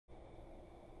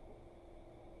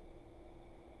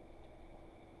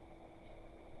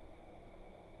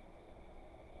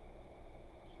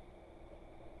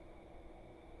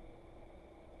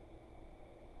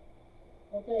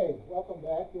Okay, welcome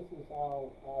back. This is our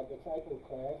disciple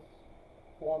class,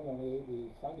 formerly the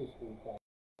Sunday school class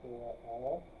for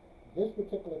all. This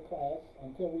particular class,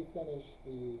 until we finish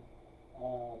the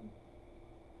um,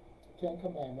 Ten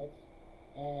Commandments,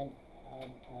 and I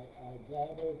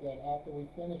gather that after we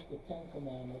finish the Ten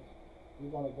Commandments, we're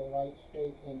going to go right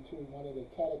straight into one of the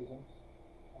catechisms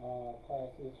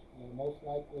classes, most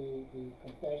likely the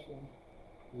confession,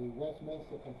 the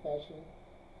Westminster Confession,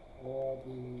 or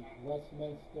the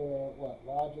Westminster,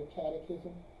 Larger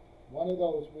Catechism. One of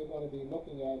those we're going to be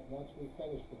looking at once we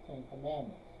finish the Ten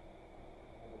Commandments.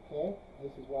 Okay?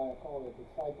 This is why I call it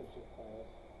discipleship class.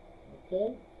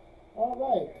 Okay? All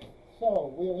right. So,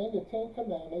 we're in the Ten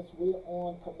Commandments. We're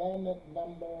on commandment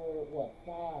number, 5?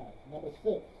 Number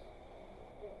 6.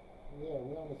 Yeah,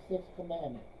 we're on the 6th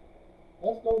commandment.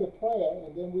 Let's go to prayer,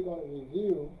 and then we're going to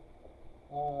review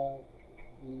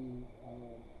the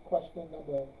question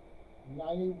number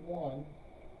 91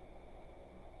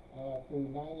 through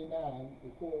 99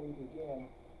 before we begin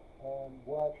on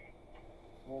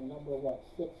number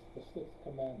 6, the 6th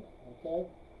commandment, okay?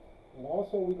 And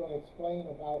also we're going to explain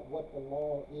about what the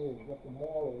law is, what the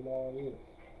moral law is.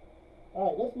 All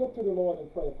right, let's look to the Lord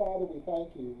and pray. Father, we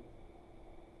thank you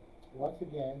once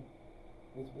again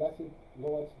this blessed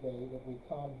Lord's Day that we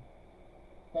come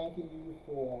thanking you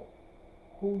for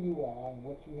who you are and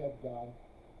what you have done.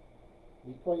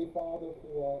 We pray, Father,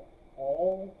 for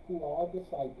all who are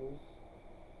disciples,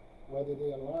 whether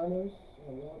they are learners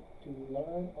and want to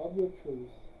learn of your truth,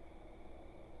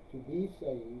 to be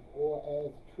saved, or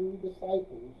as true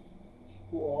disciples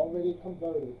who are already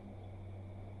converted,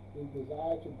 who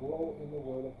desire to grow in the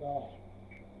Word of God.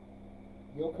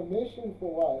 Your commission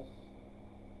for us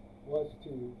was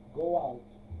to go out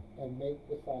and make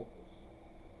disciples.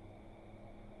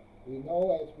 We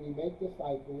know as we make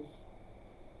disciples,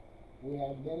 we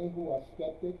have many who are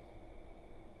skeptics,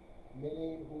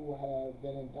 many who have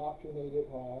been indoctrinated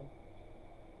wrong,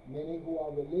 many who are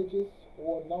religious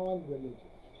or non-religious,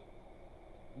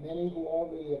 many who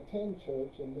already attend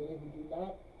church and many who do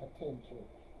not attend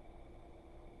church.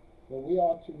 But we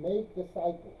are to make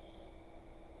disciples.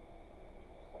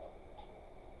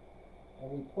 And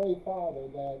we pray, Father,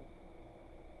 that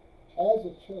as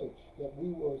a church, that we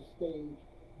will stay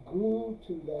glued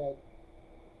to that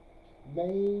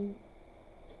main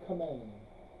command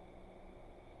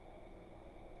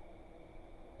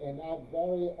and not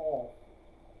vary off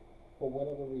for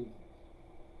whatever reasons.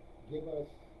 Give us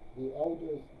the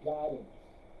elders' guidance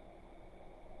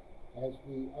as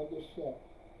we under-shepherd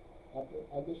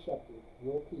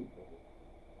your people,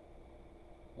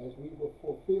 as we will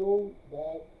fulfill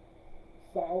that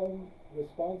solemn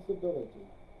responsibility.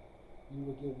 You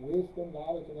will give wisdom,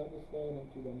 knowledge, and understanding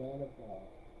to the man of God,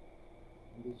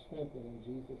 and be strengthened in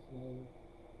Jesus' name.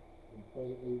 We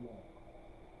pray, amen.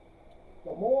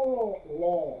 The moral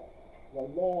law, the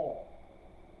law.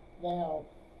 Now,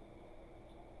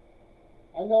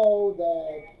 I know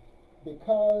that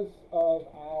because of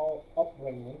our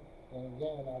upbringing, and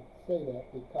again I say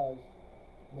that because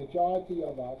majority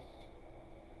of us,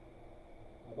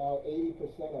 about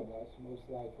 80% of us most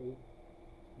likely,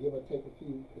 give or take a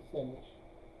few percentage,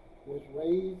 was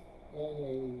raised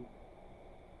in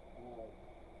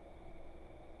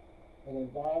an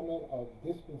environment of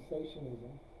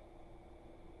dispensationalism,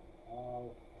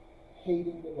 of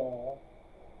hating the law,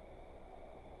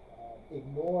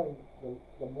 ignoring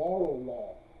the moral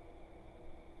law.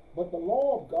 But the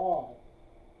law of God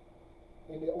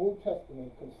in the Old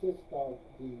Testament consists of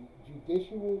the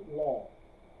judicial law.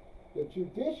 The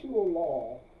judicial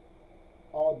law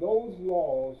are those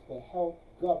laws that help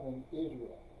govern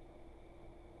Israel.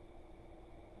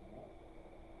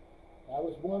 That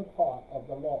was one part of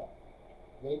the law.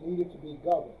 They needed to be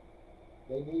governed.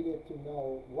 They needed to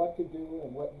know what to do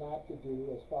and what not to do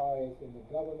as far as in the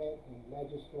government and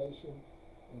legislation,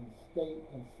 in state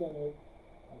and senate.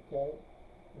 Okay?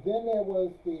 Then there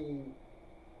was the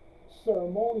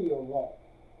ceremonial law.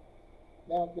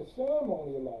 Now, the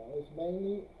ceremonial law is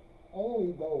mainly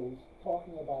only those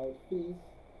talking about feasts,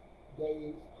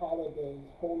 days, holidays,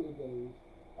 holy days,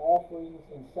 offerings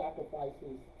and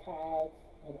sacrifices, tithes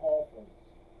and offerings.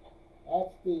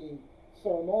 That's the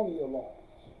ceremonial laws.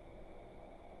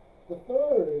 The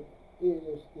third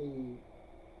is the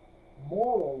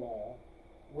moral law,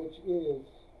 which is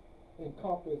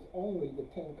encompass only the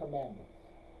Ten Commandments.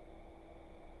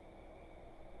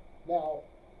 Now,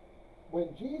 when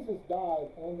Jesus died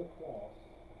on the cross,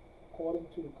 according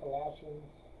to Colossians,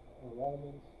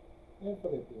 Romans, and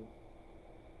Philippians,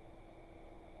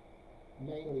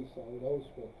 mainly so, those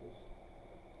scriptures,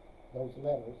 those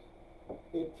letters,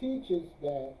 it teaches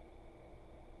that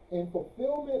In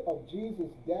fulfillment of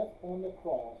Jesus' death on the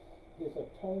cross, his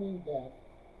atoning death,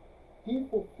 he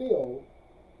fulfilled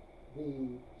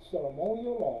the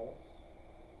ceremonial laws,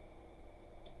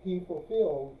 he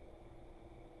fulfilled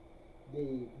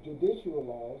the judicial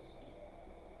laws,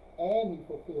 and he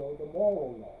fulfilled the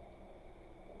moral law.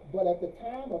 But at the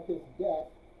time of his death,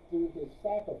 through his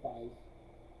sacrifice,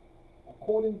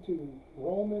 according to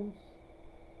Romans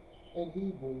and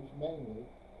Hebrews mainly,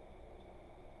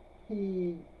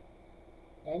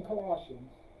 and Colossians,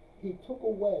 he took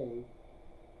away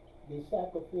the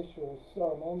sacrificial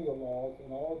ceremonial laws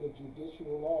and all the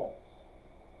judicial laws.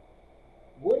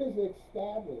 What is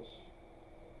established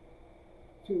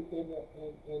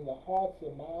in the hearts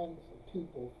and minds of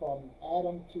people from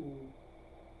Adam to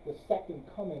the second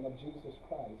coming of Jesus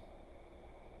Christ?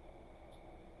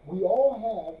 We all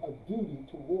have a duty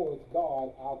towards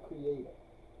God, our Creator.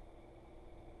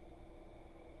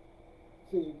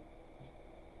 See,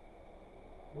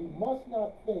 we must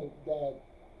not think that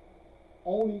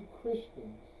only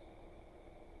Christians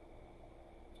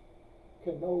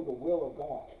can know the will of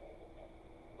God,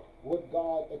 what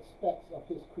God expects of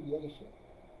his creation.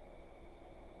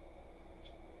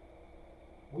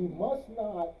 We must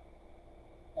not,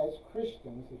 as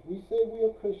Christians, if we say we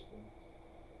are Christians,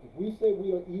 if we say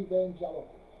we are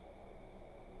evangelical,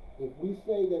 if we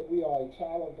say that we are a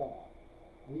child of God,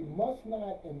 we must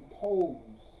not impose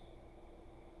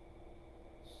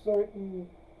certain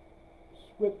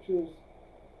scriptures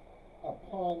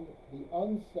upon the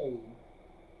unsaved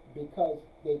because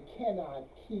they cannot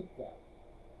keep them.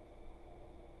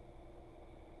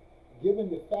 Given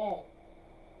the fact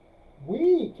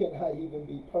we cannot even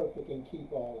be perfect and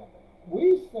keep all of them.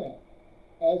 We sin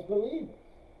as believers.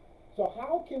 So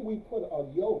how can we put a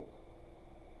yoke?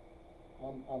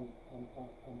 I'm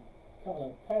kind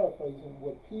of paraphrasing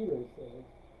what Peter says.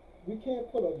 We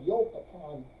can't put a yoke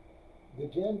upon the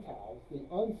Gentiles, the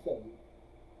unsaved,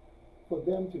 for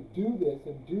them to do this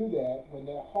and do that when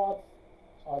their hearts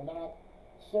are not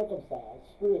circumcised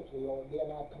spiritually, or they're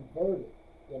not converted,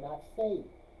 they're not saved.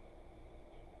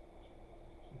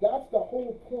 That's the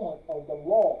whole point of the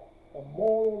law, the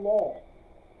moral law.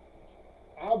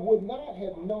 I would not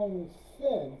have known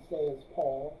sin, says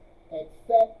Paul,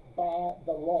 except by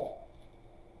the law.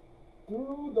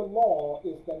 Through the law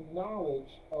is the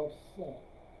knowledge of sin.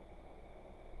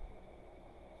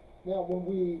 Now, when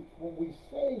we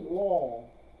say law,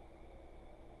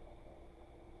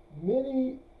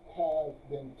 many have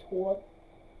been taught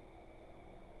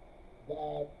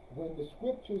that when the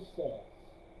scripture says,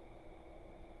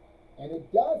 and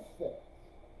it does say,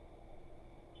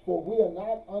 for we are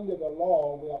not under the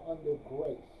law, we are under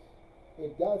grace.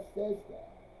 It does says that.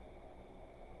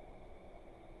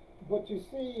 But you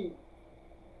see,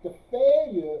 the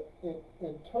failure in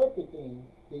interpreting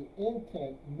the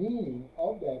intent meaning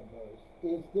of that verse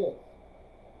is this.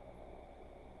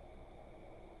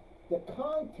 The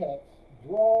context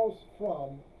draws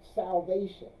from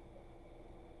salvation.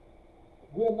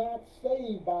 We're not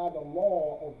saved by the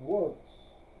law of works.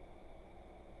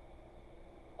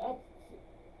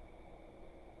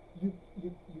 You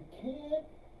can't,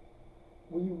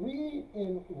 when you read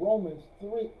in Romans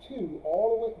 2,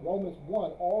 Romans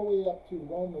 1, all the way up to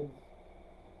Romans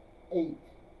 8,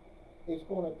 it's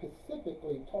going to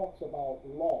specifically talks about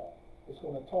law. It's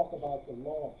going to talk about the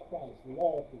law of Christ,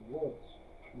 law of the works,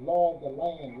 law of the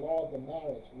land, law of the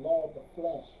marriage, law of the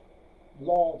flesh,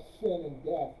 law of sin and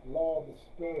death, law of the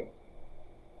spirit.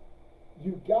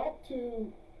 You got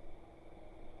to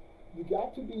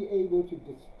be able to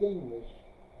distinguish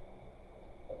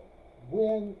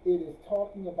when it is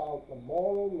talking about the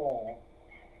moral law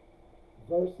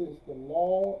versus the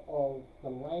law of the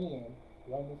land,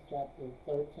 Romans chapter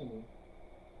 13,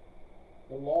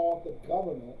 the law of the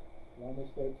government,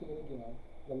 Romans 13 again,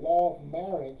 the law of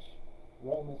marriage,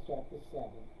 Romans chapter 7,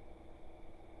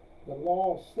 the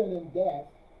law of sin and death,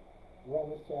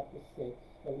 Romans chapter 6,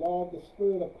 the law of the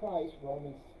Spirit of Christ,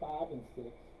 Romans 5 and 6,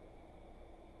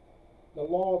 the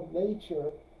law of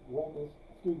nature, Romans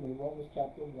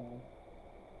chapter 1.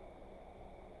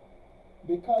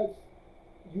 Because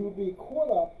you'll be caught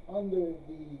up under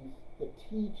the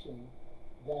teaching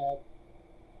that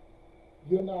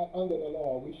you're not under the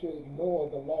law. We should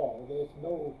ignore the law. There's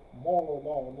no moral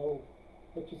law. No.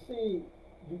 But you see,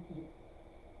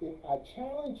 if I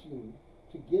challenge you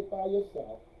to get by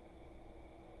yourself,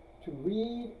 to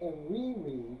read and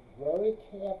reread very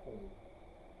carefully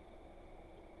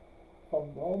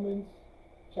from Romans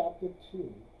chapter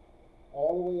 2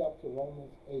 all the way up to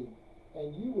Romans 8,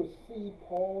 and you will see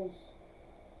Paul's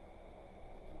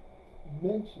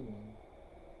mentioning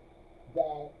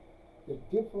that the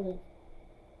different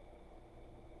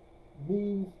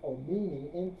means or meaning,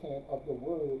 intent of the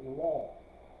word law.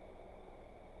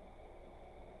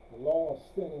 The law of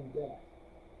sin and death.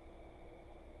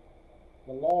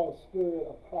 The law of Spirit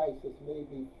of Christ has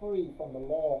made me free from the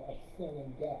law of sin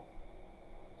and death.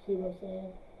 See what I'm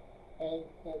saying? And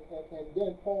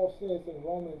then Paul says in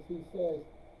Romans, he says,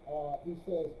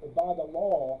 by the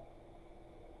law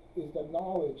is the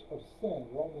knowledge of sin.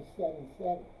 Romans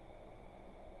 7:7.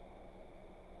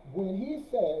 When he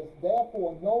says,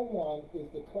 therefore no one is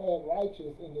declared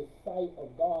righteous in the sight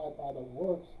of God by the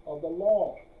works of the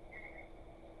law.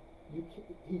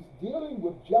 He's dealing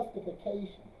with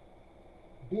justification,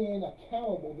 being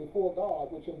accountable before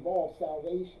God, which involves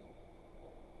salvation.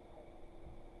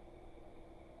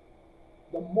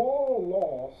 The moral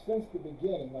law since the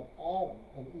beginning of Adam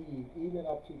and Eve, even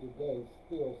up to today,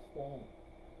 still stands.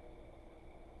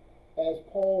 As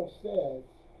Paul says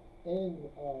in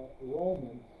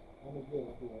Romans, I'm going to get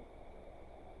it here.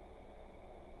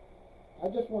 I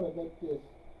just want to make this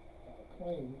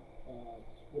claim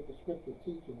with the scripture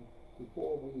teaching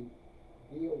before we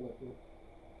deal with it.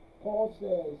 Paul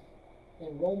says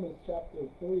in Romans chapter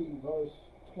 3, verse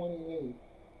 28,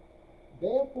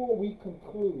 therefore we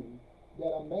conclude that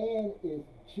a man is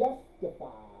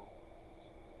justified,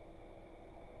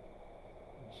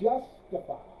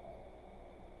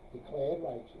 declared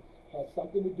righteous, has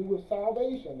something to do with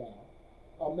salvation now.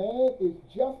 A man is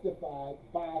justified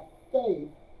by faith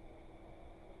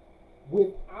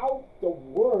without the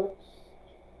works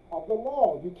of the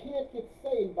law. You can't get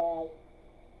saved by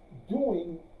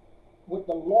doing what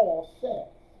the law says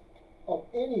of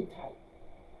any type.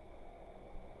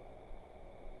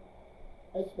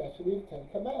 Especially the Ten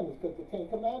Commandments, because the Ten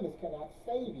Commandments cannot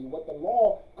save you. What the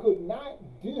law could not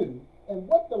do, and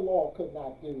what the law could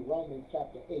not do, Romans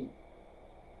chapter 8.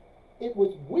 It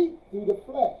was weak through the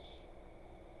flesh.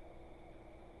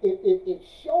 It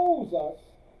shows us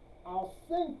our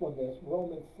sinfulness,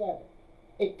 Romans 7.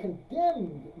 It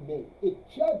condemned me. It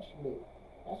judged me.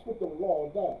 That's what the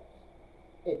law does.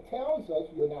 It tells us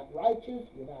you're not righteous,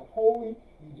 you're not holy,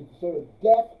 you deserve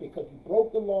death because you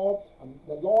broke the law.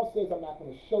 The law says I'm not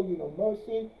going to show you no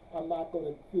mercy. I'm not going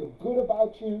to feel good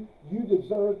about you. You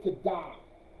deserve to die.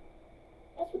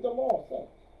 That's what the law says.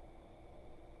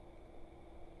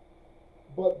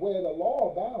 But where the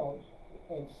law abounds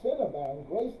and sin abounds,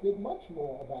 grace did much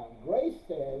more abound. Grace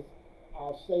says,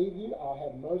 I'll save you, I'll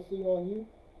have mercy on you,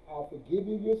 I'll forgive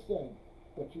you your sins,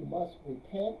 but you must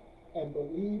repent and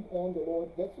believe on the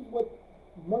Lord. This is what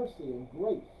mercy and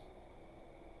grace,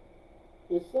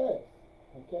 it says,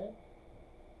 okay?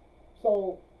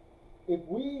 So, if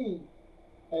we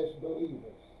as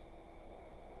believers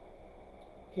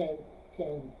can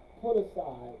put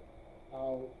aside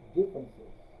our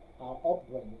differences, our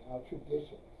upbringing, our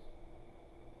traditions,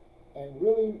 and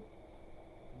really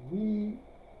read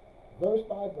verse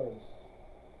by verse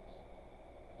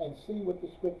and see what the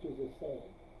scriptures are saying,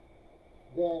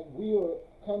 then we will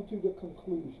come to the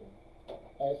conclusion,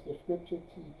 as the scripture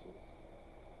teaches,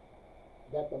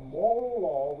 that the moral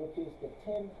law, which is the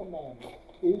Ten Commandments,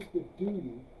 is the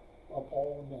duty of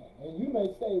all men. And you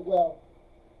may say, well,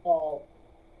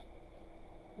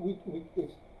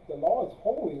 the law is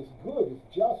holy, it's good,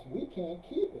 it's just, we can't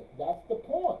keep it. That's the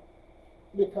point.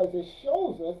 Because it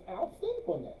shows us our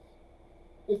sinfulness.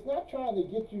 It's not trying to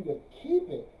get you to keep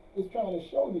it, it's trying to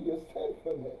show you your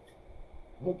sinfulness.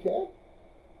 Okay?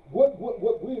 What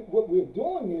we're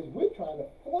doing is we're trying to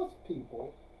force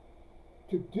people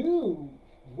to do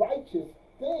righteous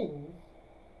things,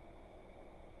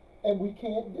 and we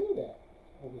can't do that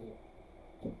over here.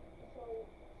 So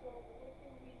what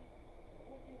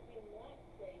do we not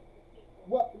say to people?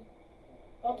 Well,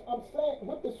 I'm saying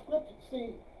what the scripture,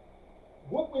 see,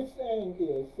 what we're saying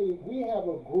is, see, we have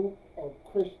a group of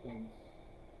Christians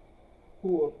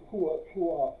who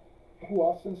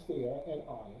are sincere and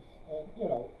honest, and you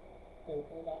know,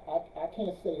 and I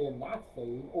can't say they're not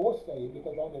saved or saved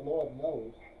because only the Lord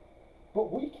knows,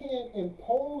 but we can't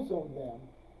impose on them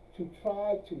to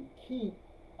try to keep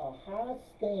a high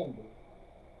standard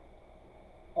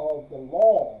of the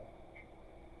law.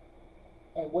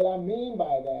 And what I mean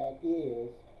by that is,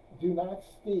 do not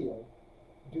steal,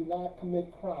 do not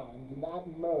commit crime, do not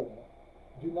murder,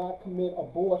 do not commit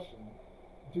abortion,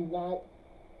 do not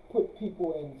put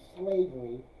people in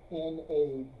slavery in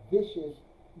a vicious,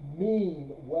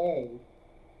 mean way.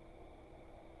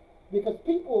 Because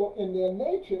people in their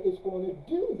nature is going to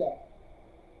do that.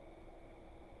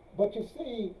 But you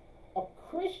see, a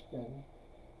Christian,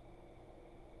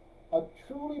 a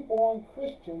truly born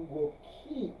Christian will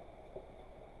keep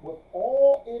with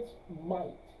all its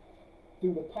might,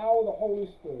 through the power of the Holy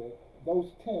Spirit,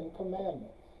 those 10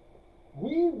 commandments.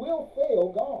 We will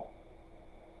fail God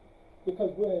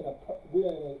because we're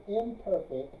in an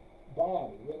imperfect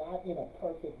body. We're not in a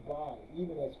perfect body,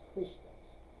 even as Christians.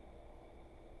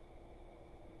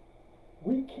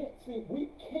 We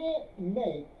can't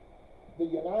make the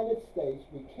United States,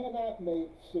 we cannot make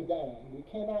Sudan, we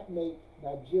cannot make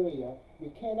Nigeria, we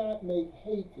cannot make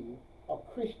Haiti a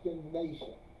Christian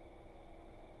nation.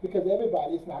 Because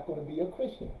everybody's not going to be a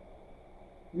Christian.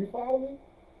 You follow me?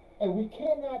 And we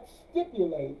cannot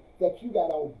stipulate that you got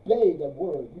to obey the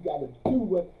word. You got to do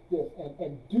what this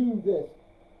and do this.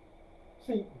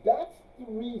 See, that's the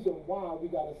reason why we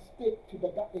got to stick to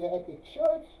the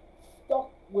church stuck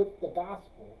with the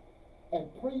gospel and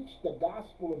preach the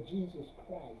gospel of Jesus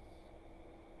Christ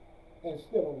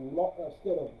instead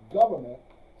of government,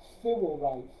 civil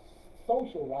rights,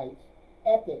 social rights,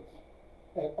 ethics,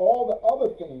 and all the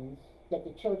other things that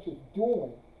the church is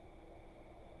doing.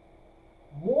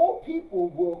 More people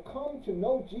will come to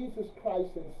know Jesus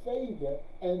Christ and Savior,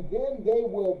 and then they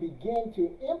will begin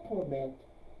to implement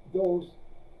those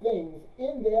things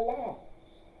in their lives.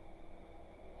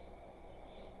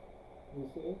 You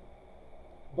see?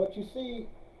 But you see,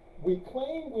 we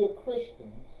claim we're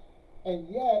Christians, and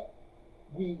yet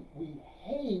we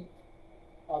hate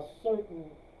a certain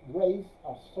race,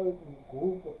 a certain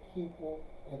group of people,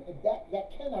 and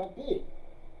that cannot be.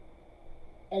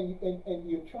 And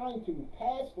you're trying to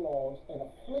pass laws and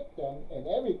afflict them and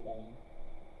everything,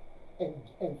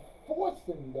 and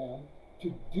forcing them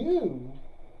to do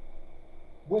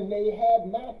when they have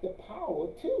not the power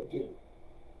to do.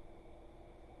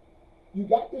 You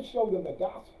got to show them the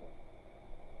gospel.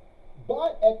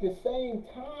 But at the same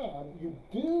time, you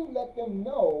do let them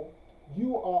know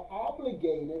you are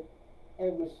obligated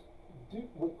and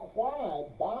required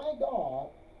by God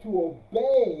to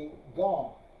obey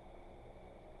God.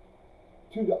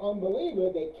 To the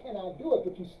unbeliever, they cannot do it,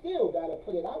 but you still got to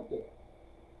put it out there.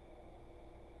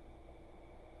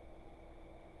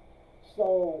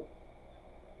 So,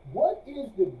 what is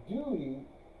the duty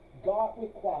God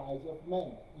requires of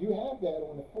man? You have that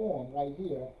on the form right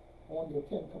here on your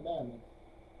 10 Commandments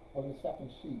on the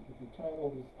second sheet. If you turn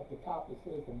over at the top, it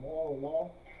says the moral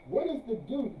law. What is the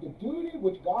duty? The duty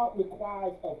which God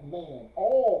requires of man,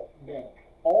 all men,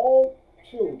 all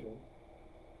children,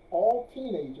 all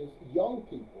teenagers, young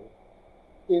people,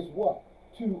 is what?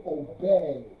 To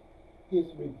obey his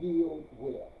revealed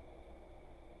will.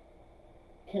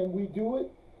 Can we do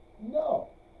it? No.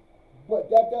 But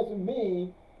that doesn't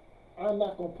mean I'm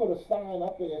not going to put a sign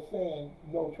up there saying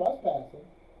no trespassing.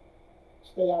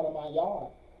 Stay out of my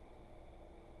yard.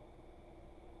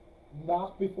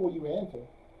 Knock before you enter.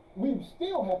 We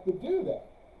still have to do that.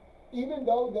 Even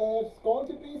though there's going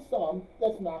to be some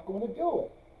that's not going to do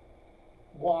it.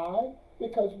 Why?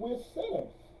 Because we're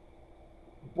sinners,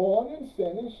 born in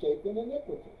sin and shaped in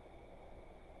iniquity.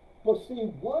 But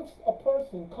see, once a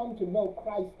person comes to know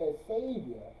Christ as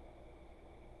Savior,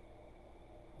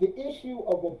 the issue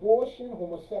of abortion,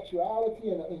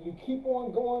 homosexuality, and you keep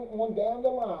on going on down the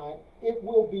line, it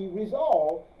will be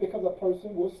resolved because a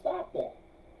person will stop that.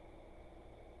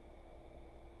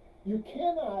 You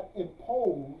cannot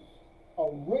impose a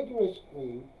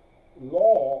rigorously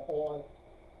law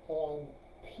on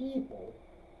people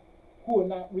who are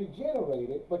not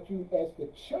regenerated, but you as the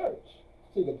church,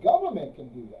 see, the government can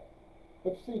do that.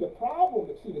 But see, the problem,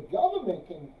 the government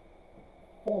can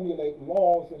formulate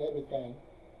laws and everything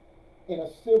in a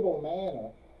civil manner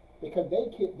because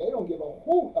they don't give a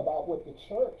hoot about what the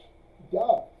church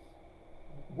does.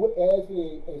 As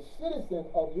a citizen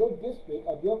of your district,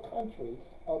 of your country,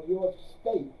 of your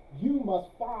state, you must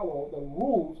follow the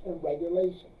rules and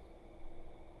regulations,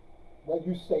 whether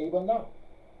you save or not.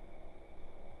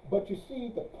 But you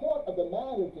see, the point of the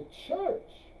matter, the church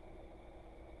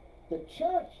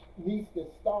needs to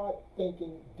start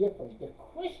thinking different. The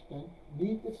Christian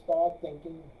needs to start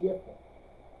thinking different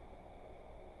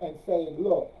and say,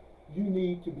 look, you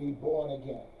need to be born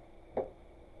again.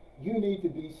 You need to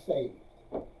be saved.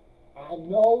 I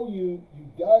know you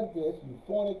done this, you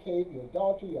fornicate, you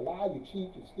adultery, you lie, you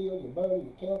cheat, you steal, you murder,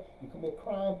 you kill, you commit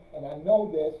crime, and I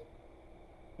know this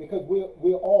because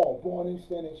we're all born in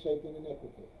sin and shaped in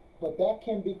iniquity. But that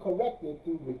can be corrected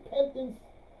through repentance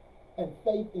and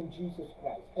faith in Jesus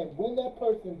Christ. And when that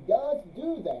person does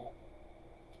do that,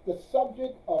 the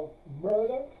subject of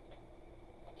murder,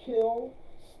 kill,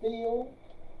 steal,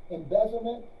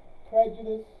 embezzlement,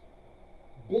 prejudice,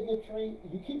 bigotry,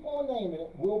 you keep on naming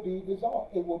it, will be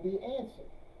dissolved. It will be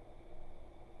answered.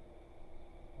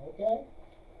 Okay?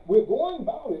 We're going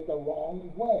about it the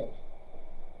wrong way.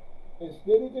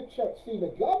 Instead of the church, see,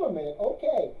 the government,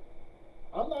 okay,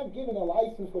 I'm not giving a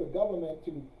license for the government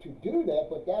to do that,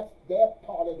 but that's their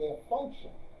part of their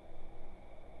function.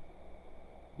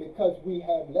 Because we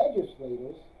have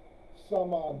legislators,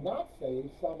 some are not saved,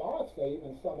 some are saved,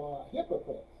 and some are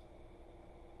hypocrites,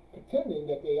 pretending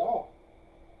that they are.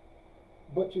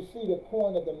 But you see, the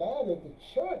point of the matter, the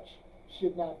church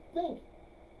should not think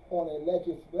on a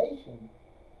legislation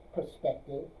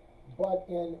perspective, but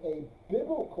in a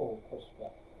biblical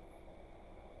perspective.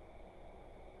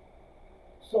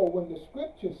 So when the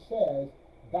scripture says,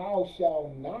 thou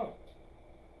shalt not,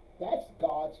 that's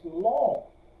God's law.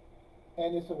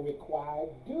 And it's a required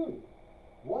duty.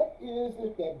 What is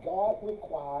it that God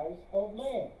requires of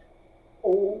man?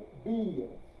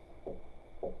 Obedience.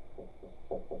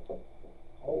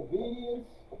 Obedience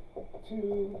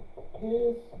to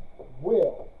his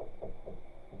will.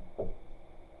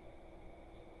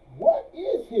 What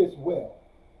is his will?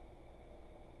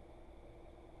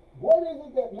 What is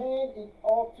it that man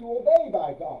ought to obey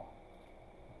by God?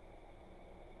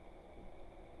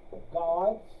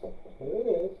 God's, here it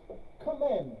is,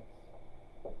 commandments.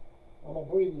 I'm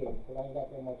abbreviating because I ain't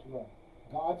got that much room.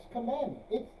 God's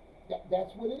commandment.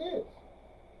 That's what it is.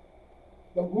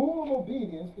 The rule of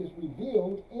obedience is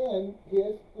revealed in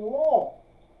his law.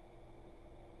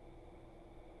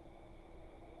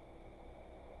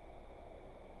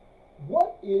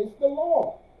 What is the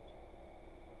law?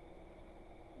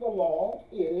 The law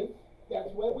is, that's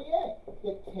where we at,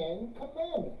 the 10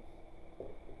 Commandments.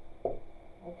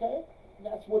 Okay?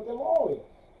 That's what the law is.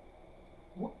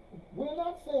 We're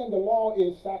not saying the law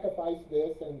is sacrifice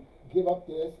this and give up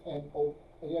this and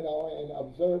and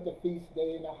observe the feast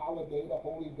day and the holiday, the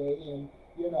holy day, and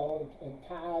and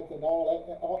tithes and all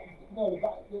that. No,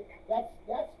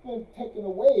 that's been taken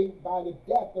away by the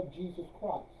death of Jesus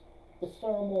Christ. The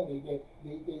ceremony,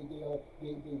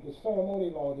 the ceremony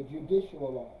law, the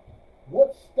judicial law.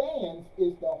 What stands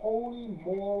is the holy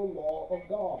moral law of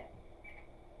God.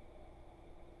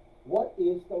 What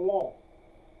is the law?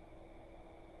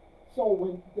 So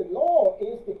when the law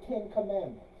is the 10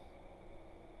 Commandments.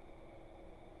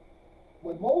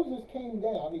 When Moses came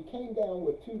down, he came down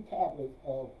with 2 tablets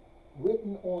of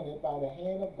written on it by the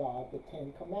hand of God, the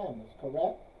 10 Commandments,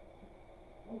 correct?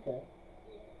 Okay.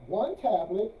 One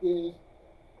tablet is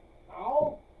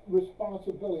our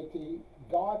responsibility,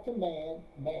 God to man,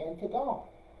 man to God.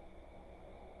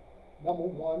 Number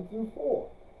 1 through 4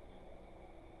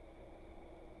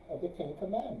 of the 10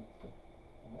 Commandments.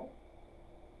 Right?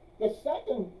 The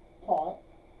second part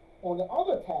on the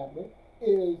other tablet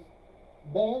is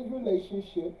man's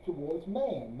relationship towards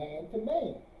man, man to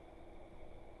man.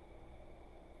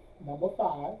 Number 5,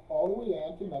 all the way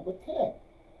down to number 10.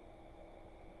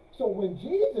 So when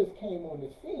Jesus came on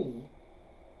the scene,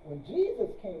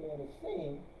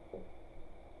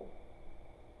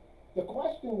 the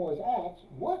question was asked,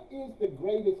 what is the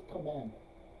greatest commandment?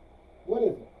 What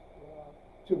is it?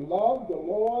 To love the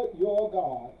Lord your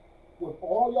God with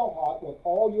all your heart, with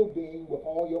all your being, with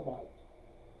all your might.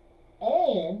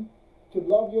 And to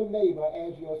love your neighbor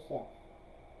as yourself.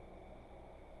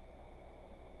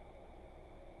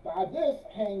 By this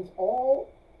hangs all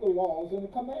the laws and the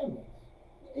commandments.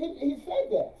 He said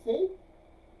that, see?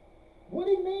 What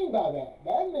do you mean by that?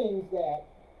 That means that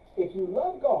if you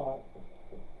love God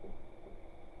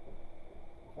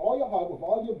with all your heart, with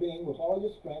all your being, with all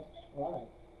your strength, right,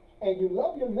 and you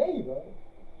love your neighbor,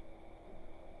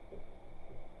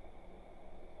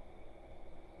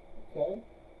 okay,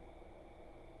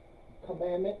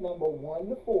 commandment number 1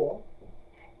 to 4,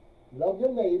 love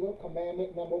your neighbor,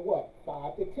 commandment number what?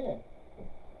 5 to 10.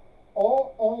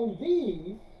 All on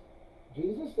these,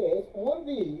 Jesus says, on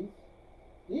these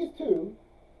 2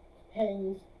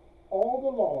 hangs all the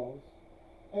laws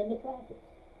and the prophets.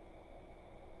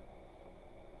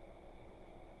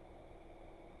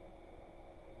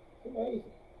 It's amazing.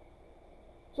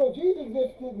 So Jesus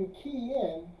just didn't key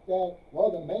in that,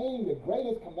 well, the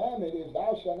greatest commandment is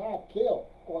thou shalt not kill,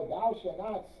 or thou shalt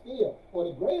not steal, or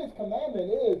the greatest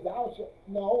commandment is thou shalt...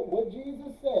 No, what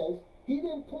Jesus says, he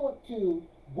didn't point to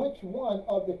which one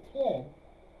of the 10.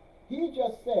 He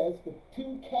just says the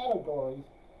 2 categories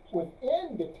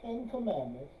within the 10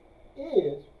 commandments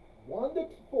is 1 to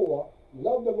 4,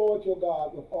 love the Lord your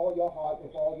God with all your heart,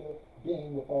 with all your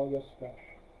being, with all your strength.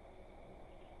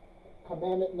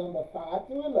 Commandment number 5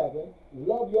 through 11,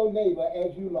 love your neighbor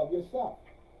as you love yourself.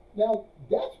 Now,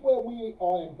 that's where we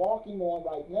are embarking on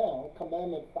right now,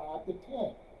 commandment 5 to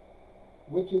 10,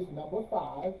 which is number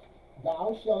 5,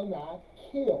 thou shalt not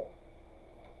kill.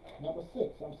 Number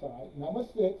 6, I'm sorry. Number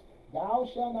 6, thou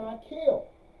shalt not kill.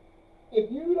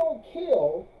 If you don't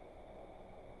kill,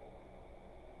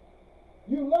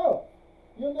 you love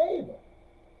your neighbor.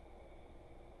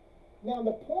 Now,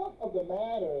 the point of the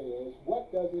matter is,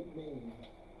 what does it mean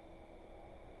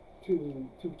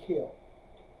to kill?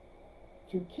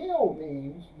 To kill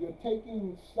means you're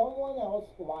taking someone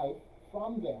else's life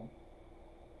from them,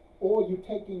 or you're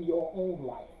taking your own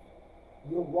life.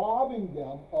 You're robbing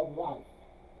them of life.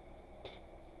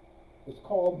 It's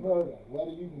called murder.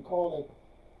 Whether you can call it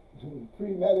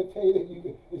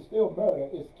premeditated, it's still murder.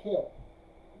 It's kill.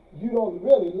 You don't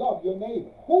really love your neighbor.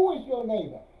 Who is your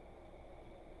neighbor?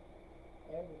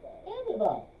 Everybody.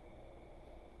 Everybody.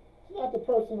 It's not the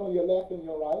person on your left and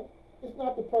your right. It's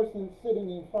not the person sitting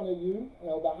in front of you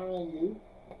or behind you.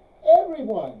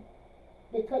 Everyone.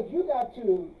 Because you got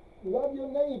to love your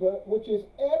neighbor, which is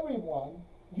everyone.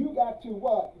 You got to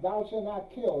what? Thou shalt not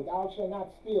kill, thou shalt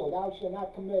not steal, thou shalt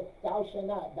not commit, thou shalt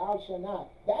not, thou shalt not.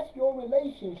 That's your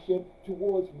relationship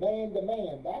towards man to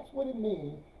man. That's what it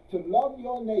means to love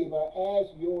your neighbor as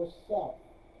yourself.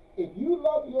 If you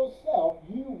love yourself,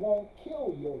 you won't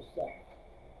kill yourself.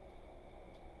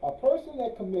 A person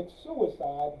that commits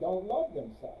suicide don't love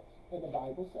themselves, and the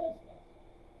Bible says that.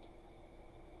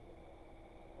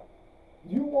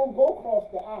 You won't go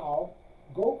across the aisle,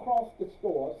 go across the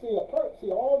store. See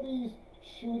all these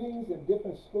shootings in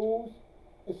different schools.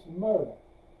 It's murder.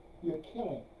 You're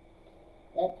killing.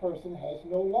 That person has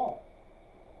no love.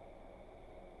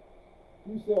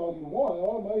 You say all you want.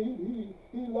 Oh no,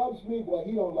 he loves me. Well,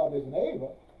 he don't love his neighbor.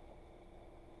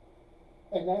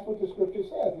 And that's what the scripture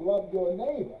says. Love your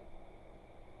neighbor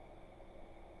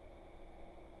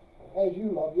as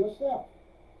you love yourself.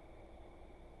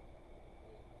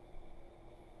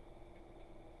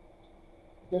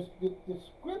 The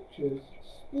scriptures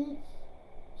speaks.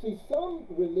 See, some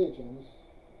religions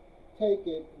take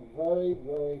it very,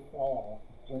 very far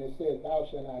when it says thou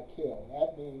shalt not kill.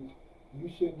 That means you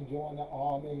shouldn't join the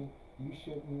army, you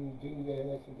shouldn't do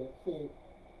this and that. See,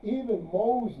 even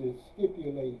Moses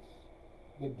stipulates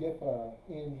the differ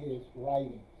in his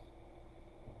writings.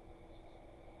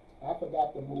 I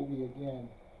forgot the movie again.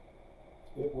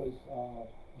 It was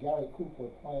Gary Cooper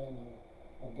playing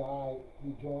a guy.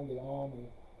 He joined the army,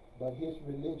 but his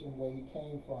religion, where he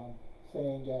came from,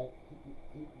 saying that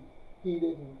he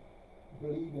didn't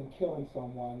believe in killing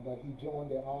someone, but he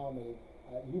joined the army.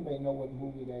 You may know what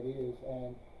movie that is,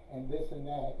 and this and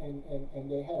that, and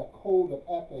they had a code of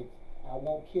ethics. I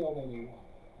won't kill anyone.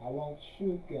 I won't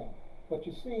shoot them. But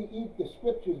you see, the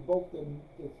scriptures, both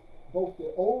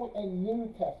the Old and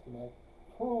New Testament,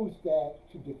 proves that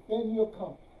to defend your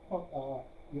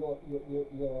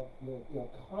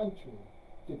country,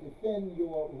 to defend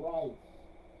your rights,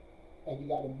 and you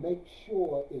got to make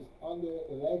sure it's under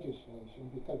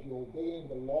legislation because you're obeying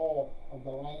the law of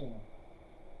the land.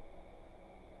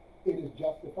 It is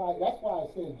justified. That's why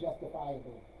it says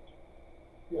justifiable,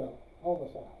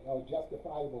 homicide or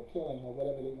justifiable killing or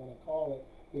whatever they want to call it,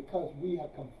 because we have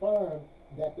confirmed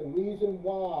that the reason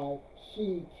why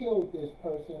she killed this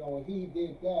person or he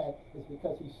did that is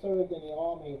because he served in the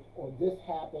army, or this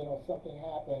happened or something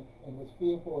happened and was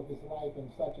fearful of his life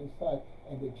and such,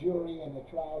 and the jury and the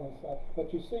trial and such. But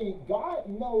you see, God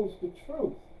knows the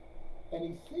truth and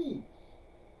he sees.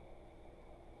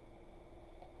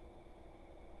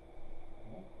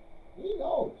 He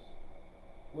knows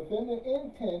within the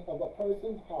intent of a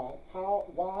person's heart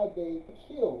why they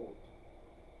killed.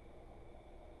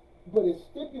 But it's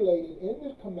stipulated in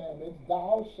the commandments,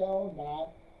 thou shalt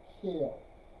not kill.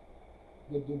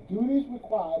 The duties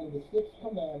required in the sixth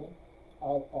commandment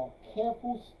are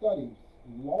careful studies,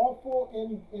 lawful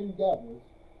endeavors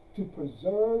to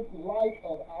preserve life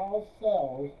of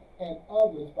ourselves and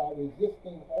others by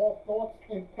resisting all thoughts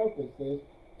and purposes.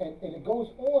 And it goes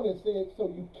on and says, so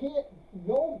you can't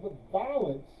know the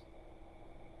violence,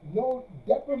 no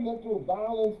detrimental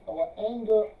violence or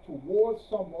anger towards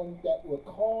someone that will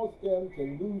cause them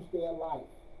to lose their life.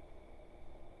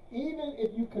 Even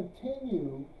if you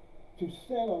continue to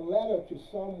send a letter to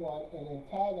someone and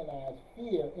antagonize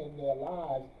fear in their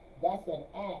lives, that's an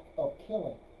act of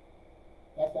killing.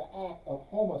 That's an act of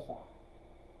homicide.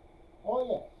 Oh,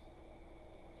 yes.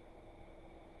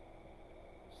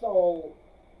 So,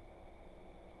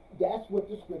 that's what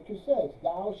the scripture says.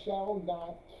 Thou shalt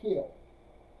not kill.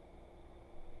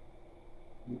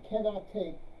 You cannot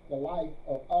take the life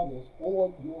of others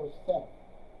or yourself,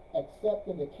 except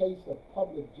in the case of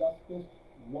public justice,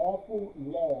 lawful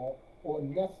law, or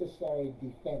necessary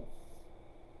defense.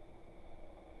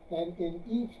 And in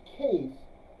each case,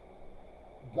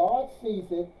 God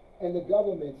sees it, and the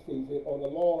government sees it, or the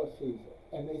law sees it,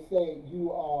 and they say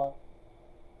you are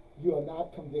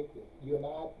not convicted, you're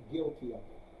not guilty of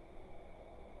it.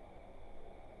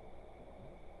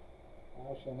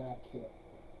 Thou shalt not kill.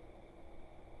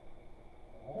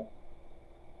 Right?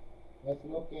 Let's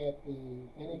look at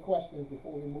any questions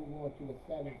before we move on to the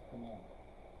seventh commandment.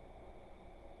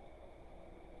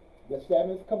 The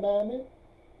seventh commandment,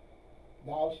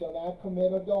 thou shalt not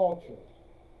commit adultery.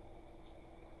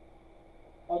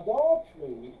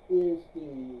 Adultery is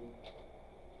the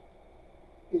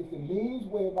means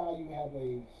whereby you have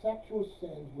a sexual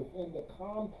sin within the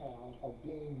compound of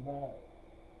being married.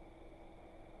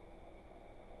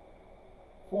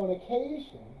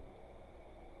 Fornication,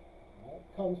 right,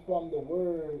 comes from the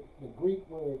Greek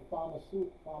word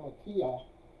pharmakia,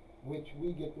 which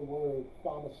we get the word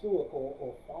pharmaceutical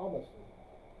or pharmacy,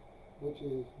 which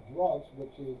is drugs,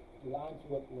 which is lines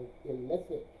with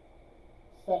illicit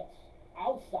sex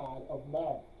outside of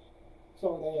marriage.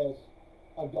 So there's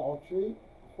adultery,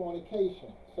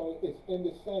 fornication. So it's in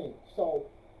the same. So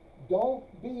don't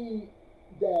be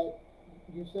that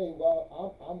you say, well,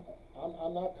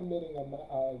 I'm not committing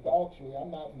adultery.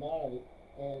 I'm not married,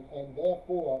 and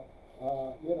therefore,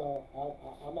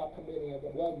 I'm not committing it.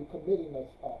 Well, you're committing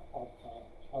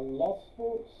a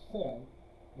lustful sin,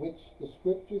 which the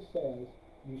scripture says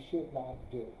you should not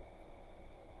do,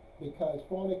 because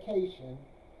fornication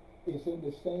is in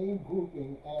the same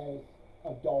grouping as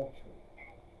adultery,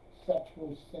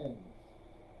 sexual sins.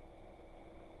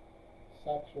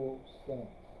 Sexual sins.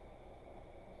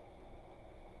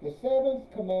 The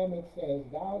seventh commandment says,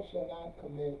 thou shalt not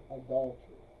commit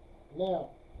adultery.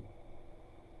 Now,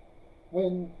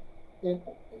 in the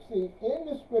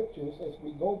scriptures, as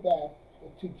we go back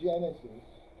to Genesis,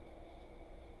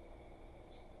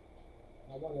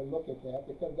 I want to look at that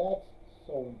because that's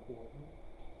so important.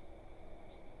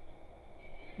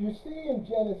 You see in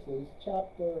Genesis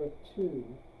chapter 2,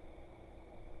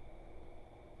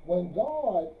 when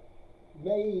God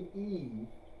made Eve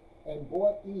and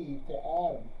brought Eve to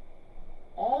Adam,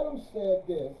 Adam said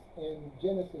this in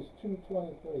Genesis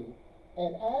 2:23,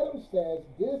 and Adam says,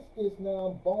 this is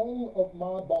now bone of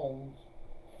my bones,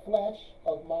 flesh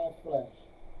of my flesh.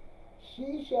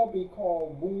 She shall be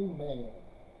called womb man,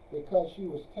 because she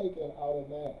was taken out of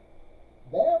man.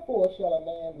 Therefore shall a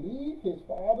man leave his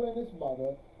father and his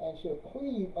mother, and shall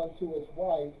cleave unto his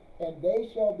wife, and they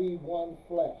shall be one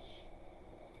flesh.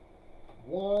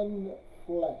 One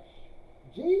flesh.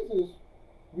 Jesus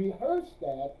rehearsed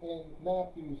that in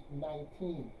Matthew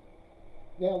 19.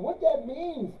 Now what that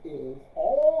means is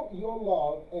all your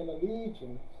love and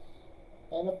allegiance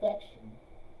and affection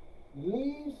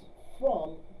leaves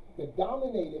from the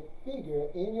dominated figure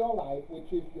in your life,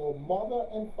 which is your mother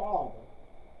and father,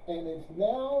 and is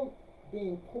now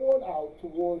being poured out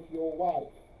towards your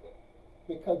wife,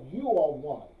 because you are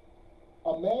one.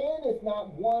 A man is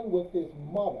not one with his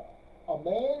mother. A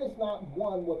man is not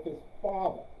one with his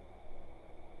father.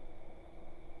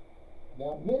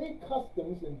 Now, many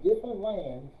customs in different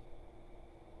lands,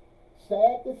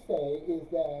 sad to say, is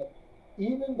that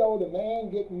even though the man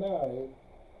gets married,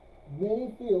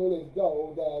 many feel as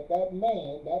though that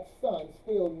man, that son,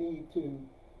 still need to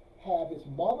have his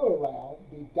mother around,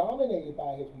 be dominated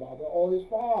by his mother or his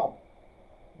father.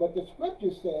 But the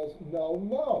scripture says,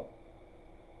 no.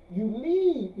 You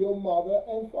leave your mother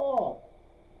and father,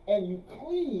 and you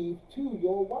cleave to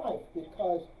your wife,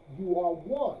 because you are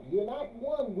one. You're not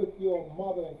one with your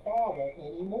mother and father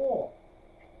anymore.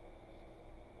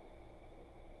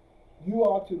 You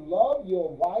are to love your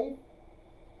wife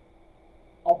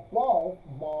above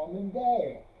mom and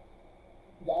dad.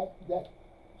 That's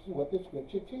what the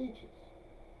scripture teaches.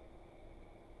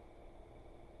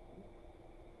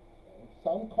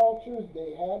 Some cultures,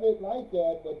 they have it like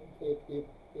that, but if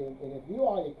you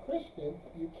are a Christian,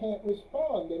 you can't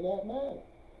respond in that manner.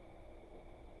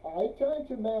 All right, turn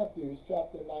to Matthew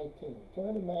chapter 19.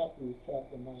 Turn to Matthew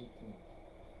chapter 19.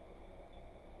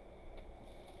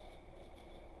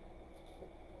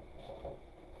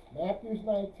 Matthew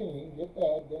 19, get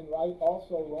that, then write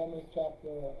also Romans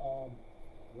chapter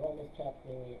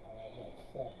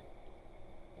 7.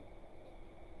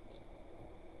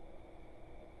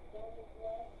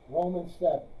 Romans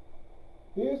 7.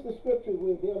 Here's the scripture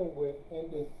we're dealing with in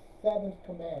the seventh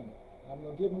commandment. I'm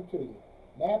going to give them to you.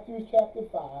 Matthew chapter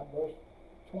 5, verse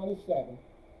 27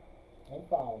 and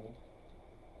following.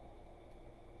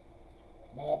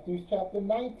 Matthew chapter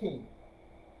 19,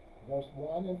 verse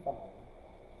 1 and following.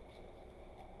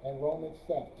 And Romans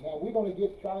 7. Now we're going to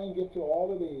try and get to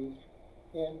all of these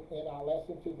in our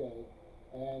lesson today.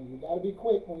 And you got to be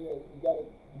quick when you got to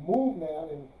move now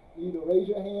and either raise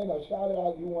your hand or shout it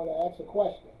out you want to ask a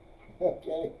question.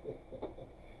 Okay?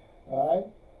 All right?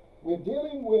 We're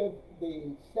dealing with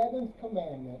the seventh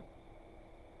commandment,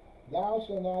 thou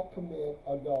shalt not commit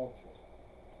adultery.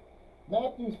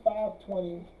 Matthew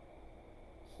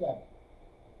 5:27.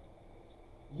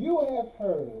 You have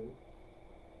heard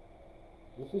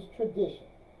This is tradition.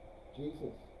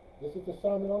 Jesus. This is the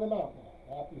Sermon on the Mount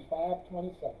now, Matthew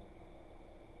 5:27.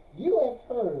 You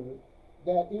have heard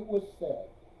that it was said,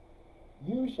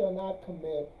 you shall not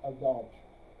commit adultery.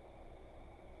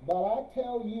 But I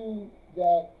tell you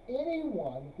that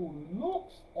anyone who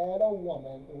looks at a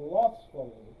woman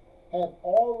lustfully has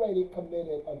already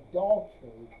committed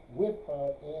adultery with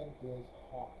her in his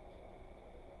heart.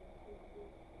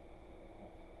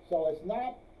 So it's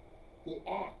not the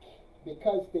act,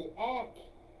 because the act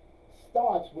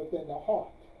starts within the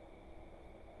heart.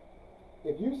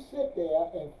 If you sit there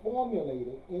and formulate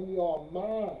it in your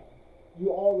mind, you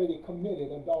already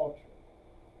committed adultery.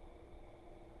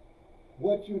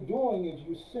 What you're doing is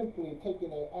you're simply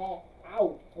taking an act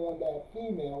out on that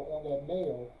female, on that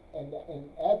male, and that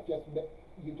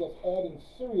you're just adding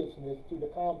seriousness to the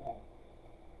compound.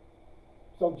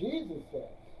 So Jesus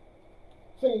says,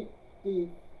 see,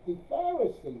 the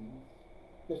Pharisees,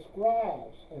 the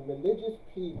scribes, and religious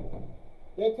people,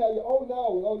 they tell you, oh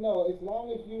no, as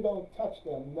long as you don't touch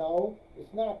them. No,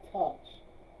 it's not touch.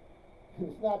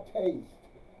 It's not taste.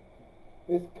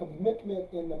 It's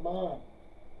commitment in the mind.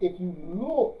 If you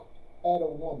look at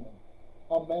a woman,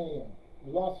 a man,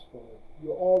 lustfully,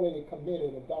 you already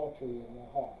committed adultery in your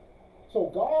heart. So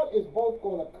God is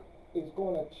going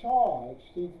to charge.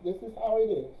 See, this is how it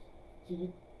is.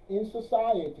 See, in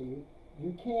society,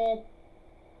 you can't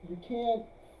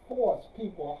force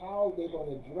people how they're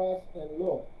going to dress and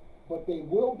look, but they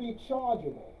will be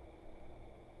chargeable.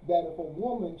 That if a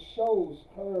woman shows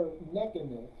her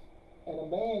nakedness and a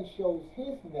man shows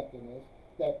his nakedness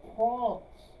that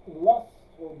prompts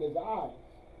lustful desires,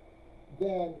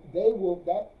 then they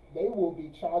will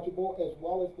be chargeable, as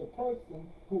well as the person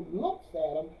who looks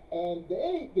at them and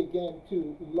they begin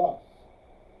to lust.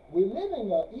 We live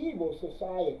in an evil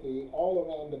society all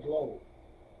around the globe.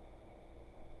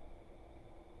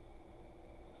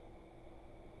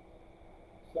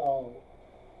 So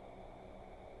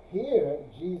here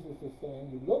Jesus is saying,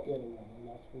 you look at a woman,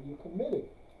 that's where you committed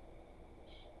it.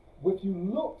 If you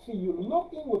look, see, you're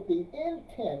looking with the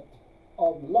intent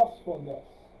of lustfulness.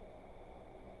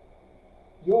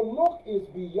 Your look is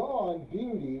beyond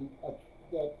beauty,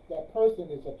 that person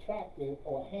is attractive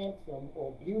or handsome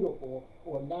or beautiful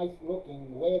or nice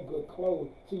looking, wear good clothes.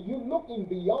 See, you're looking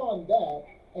beyond that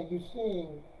and you're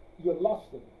seeing, you're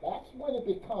lusting. That's when it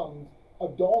becomes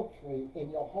adultery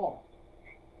in your heart.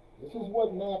 This is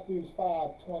what Matthew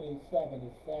 5:27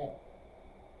 is saying.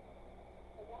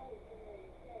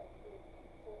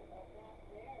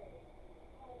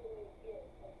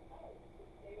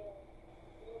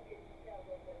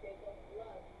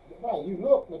 Right, you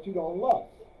look, but you don't lust.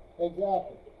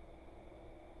 Exactly.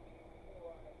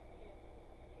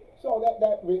 So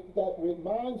that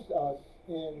reminds us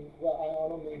I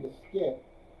don't mean to skip,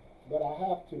 but I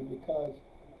have to, because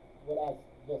what I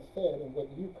just said and what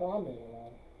you commented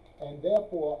on, and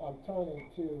therefore I'm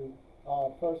turning to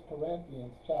 1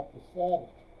 Corinthians chapter 7.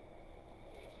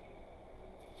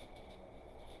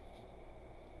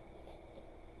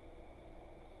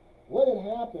 What had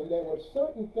happened, there were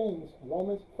certain things,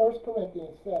 1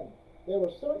 Corinthians 7, there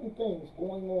were certain things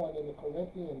going on in the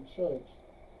Corinthian church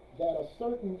that a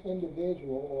certain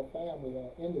individual or family,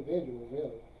 or individual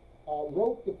really,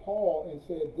 wrote to Paul and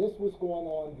said, this was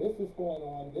going on, this is going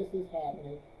on, this is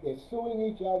happening, they're suing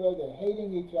each other, they're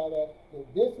hating each other, that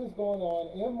this is going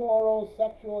on, immoral,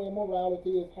 sexual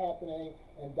immorality is happening,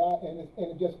 and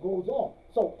it just goes on.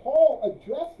 So Paul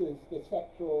addresses the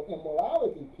sexual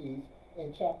immorality piece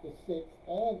in chapter 6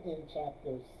 and in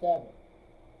chapter 7.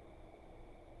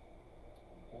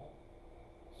 Okay.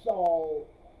 So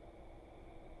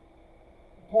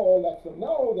Paul lets them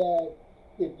know that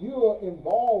if you're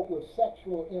involved with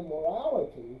sexual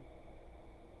immorality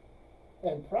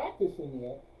and practicing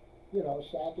it,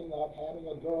 shacking up, having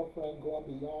a girlfriend, going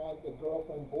beyond the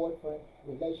girlfriend-boyfriend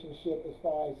relationship as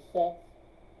far as sex,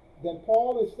 then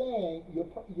Paul is saying,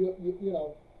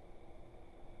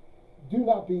 do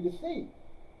not be deceived.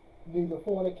 Neither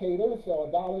fornicators or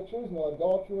idolaters nor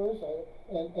adulterers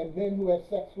and men who have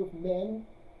sex with men,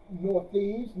 nor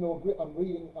thieves, I'm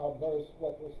reading verse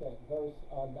 9.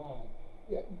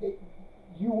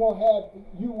 You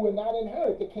will not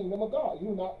inherit the kingdom of God.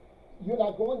 You're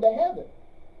not going to heaven.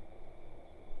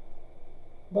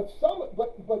 But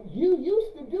you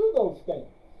used to do those things.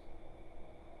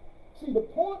 See, the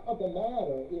point of the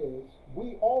matter is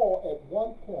we all at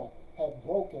one point have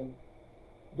broken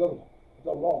the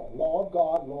law of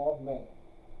God, law of man.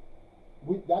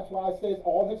 That's why it says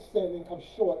all have sinned and come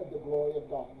short of the glory of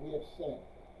God. We have sinned.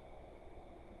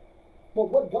 But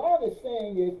what God is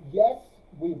saying is, yes,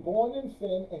 we're born in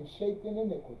sin and shaped in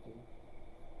iniquity.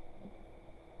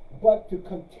 But to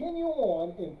continue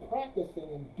on in practicing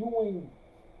and doing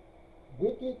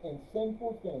wicked and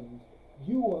sinful things,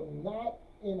 you will not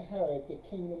inherit the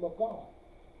kingdom of God.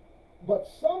 But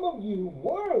some of you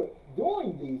were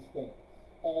doing these things,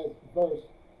 as verse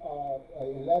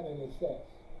 11 it says.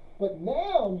 But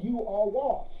now you are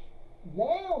washed.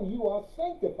 Now you are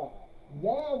sanctified.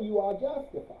 Now you are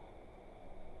justified.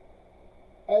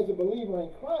 As a believer in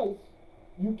Christ,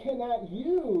 you cannot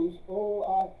use,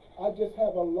 I just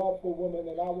have a love for women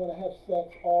and I want to have sex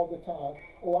all the time.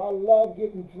 Or I love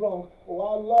getting drunk. Or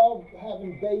I love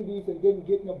having babies and then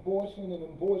getting abortion and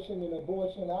abortion and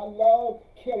abortion. I love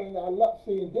killing. I love,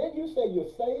 see, and then you say you're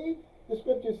saved. The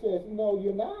scripture says, no,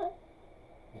 you're not.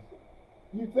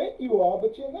 You think you are,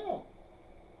 but you're not.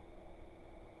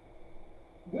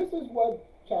 This is what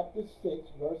chapter 6,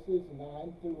 verses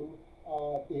 9 through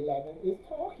 11 is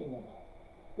talking about.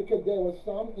 Because there were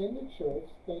some in the church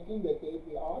thinking that they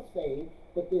are saved,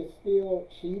 but they're still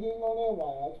cheating on their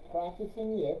wives,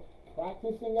 practicing it,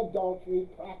 practicing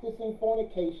adultery, practicing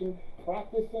fornication,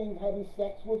 practicing having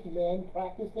sex with men,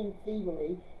 practicing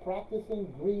thievery,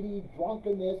 practicing greedy,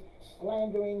 drunkenness,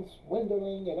 slandering,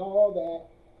 swindling, and all that.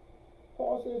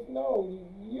 Paul says, no,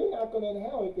 you're not going to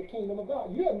inherit the kingdom of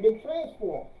God. You haven't been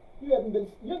transformed.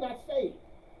 You're not saved.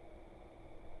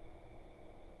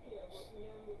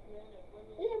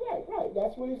 Yeah, right.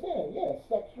 That's what he's saying. Yeah,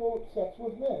 sex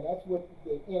with men. That's what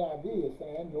the NIV is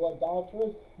saying. No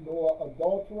adulterers, nor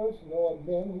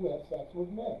men who have sex with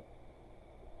men.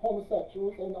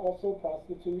 Homosexuals, and also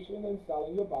prostitution and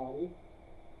selling your body.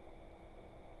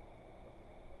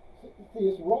 See,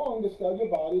 it's wrong to sell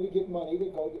your body to get money to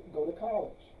go to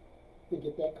college, to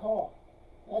get that car.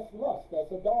 That's lust. That's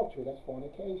adultery. That's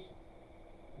fornication.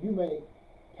 You may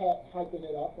hyping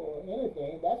it up or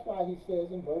anything. That's why he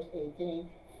says in verse 18,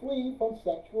 flee from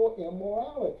sexual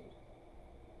immorality.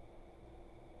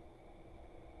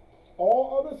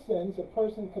 All other sins a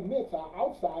person commits are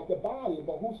outside the body,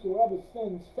 but whosoever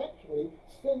sins sexually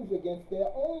sins against their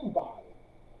own body.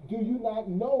 Do you not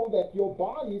know that your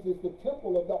bodies is the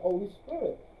temple of the Holy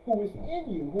Spirit, who is in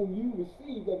you, whom you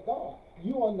received of God?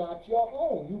 You are not your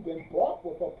own. You've been bought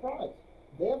with a price.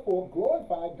 Therefore,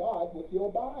 glorify God with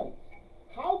your bodies.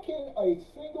 How can a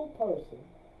single person,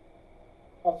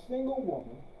 a single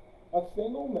woman, a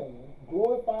single man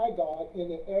glorify God in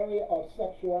the area of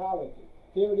sexuality?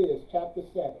 Here it is, chapter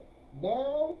 7.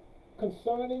 Now,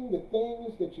 concerning the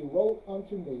things that you wrote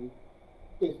unto me,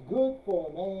 it's good for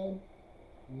a man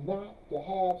not to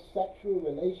have sexual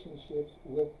relationships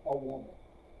with a woman.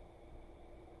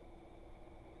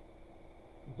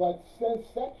 But since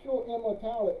sexual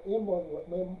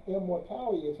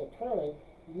immortality is occurring,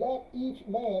 let each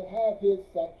man have his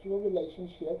sexual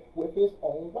relationship with his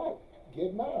own wife.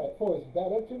 Get married, for it's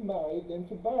better to marry than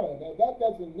to burn. Now that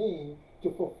doesn't mean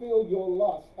to fulfill your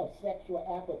lust of sexual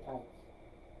appetites.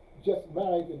 Just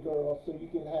marry the girl so you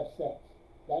can have sex.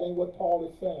 That ain't what Paul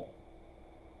is saying.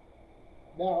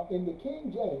 Now in the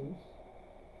King James,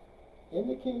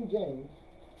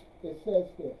 it says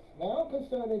this. Now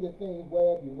concerning the things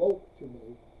whereof you wrote to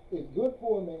me, it's good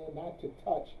for a man not to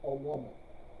touch a woman.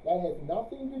 That has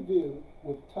nothing to do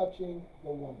with touching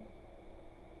the woman.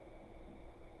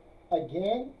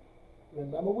 Again,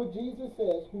 remember what Jesus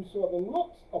says, whosoever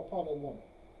looks upon a woman,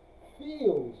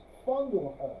 feels,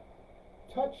 fondle her,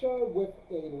 touch her with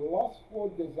a lustful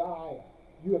desire,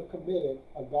 you have committed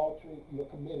adultery, you have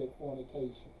committed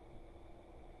fornication.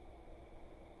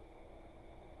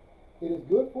 It is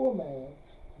good for a man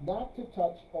not to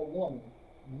touch a woman,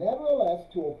 nevertheless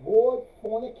to avoid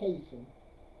fornication.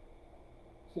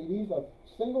 See, these are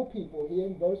single people here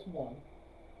in verse 1.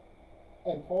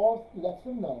 And Paul lets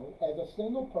them know, as a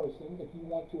single person, if you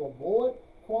want to avoid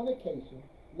fornication,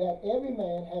 let every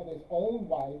man have his own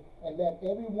wife, and let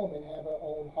every woman have her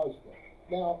own husband.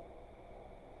 Now,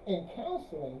 in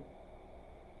counseling,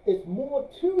 it's more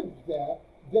to that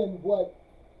than what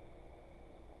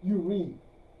you read.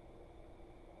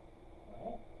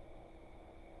 Right?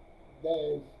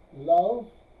 There's love,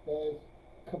 there's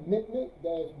commitment,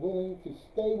 there's willing to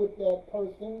stay with that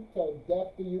person till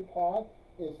death do you part.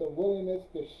 It's a willingness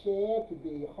to share, to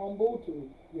be humble, to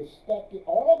respect it.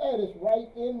 All that is right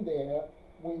in there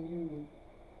when you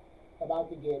about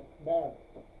to get married.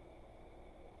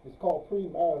 It's called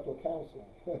premarital counseling.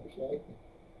 Okay.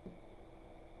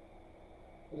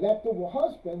 Let the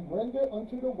husband render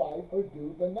unto the wife her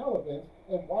due benevolence,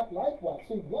 and what likewise.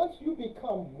 See, once you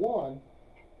become one,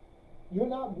 you're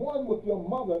not one with your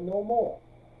mother no more.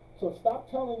 So stop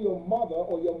telling your mother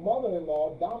or your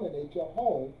mother-in-law dominate your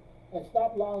home, and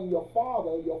stop allowing your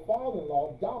father or your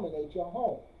father-in-law dominate your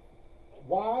home.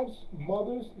 Wives,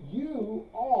 mothers, you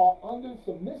are under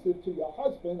submissive to your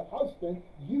husband. Husband,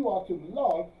 you are to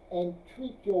love and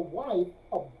treat your wife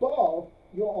above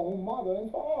your own mother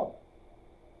and father.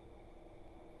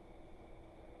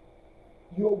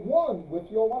 You're one with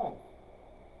your wife.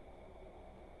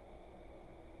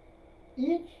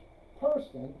 Each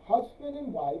person, husband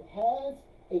and wife, has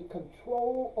a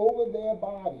control over their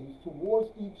bodies towards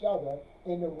each other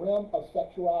in the realm of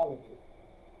sexuality.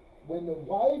 When the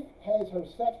wife has her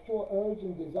sexual urge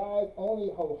and desires,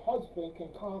 only her husband can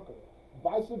conquer it.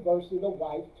 Vice versa, the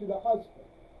wife to the husband.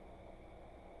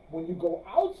 When you go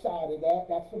outside of that,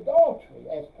 that's adultery,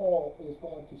 as Paul is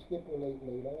going to stipulate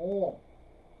later on.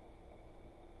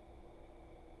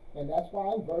 And that's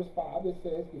why in verse 5 it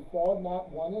says, defraud not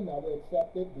one another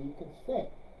except it be consent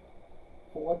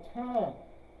for a time,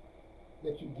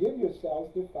 that you give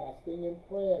yourselves to fasting and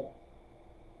prayer,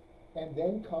 and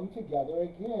then come together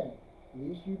again,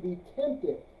 lest you be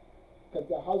tempted, because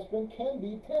the husband can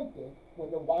be tempted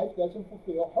when the wife doesn't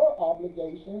fulfill her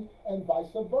obligations, and vice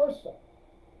versa.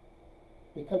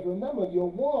 Because remember, you're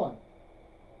one.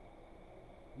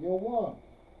 You're one.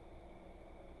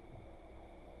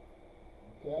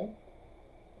 Okay?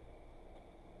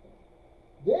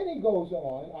 Then he goes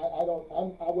on.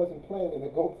 I wasn't planning to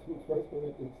go through 1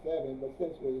 Corinthians 7, but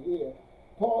since we're here,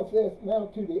 Paul says, now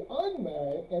to the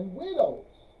unmarried and widows,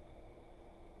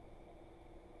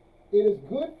 it is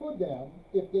good for them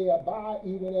if they abide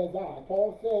even as I.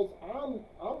 Paul says, I'm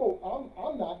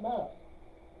not married.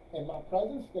 In my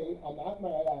present state, I'm not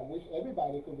married. I wish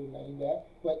everybody could remain there,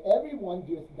 but everyone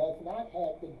just does not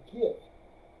have the gift.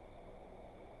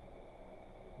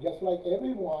 Just like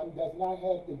everyone does not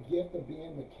have the gift of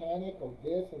being a mechanic or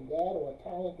this and that, or a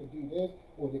talent to do this,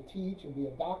 or to teach and be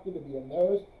a doctor, to be a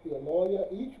nurse, be a lawyer.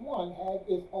 Each one has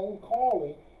its own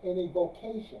calling and a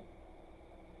vocation.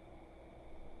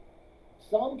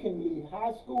 Some can leave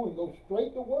high school and go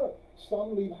straight to work.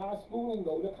 Some leave high school and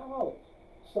go to college.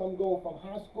 Some go from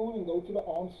high school and go to the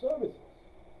armed services.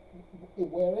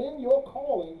 Wherein your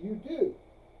calling, you do.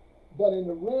 But in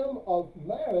the realm of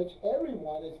marriage,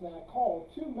 everyone is not called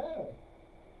to marry.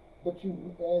 But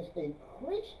you, as a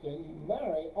Christian, you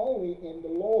marry only in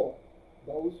the Lord,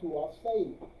 those who are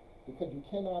saved. Because you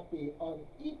cannot be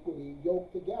unequally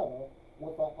yoked together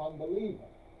with an unbeliever.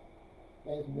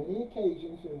 There's many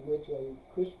occasions in which a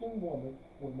Christian woman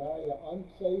will marry an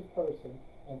unsaved person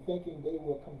and thinking they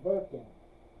will convert them.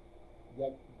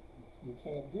 That you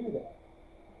can't do that.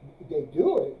 They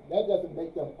do it. That doesn't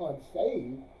make them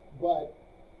unsaved. But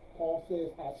Paul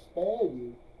says, I spare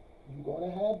you. You're going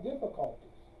to have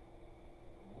difficulties.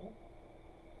 Right?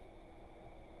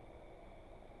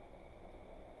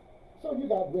 So you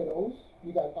got widows,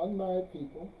 you got unmarried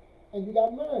people, and you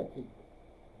got married people.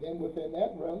 Then within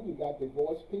that realm, you got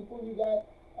divorced people, you got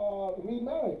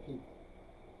remarried people.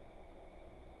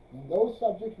 And those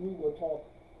subjects we will talk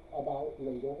about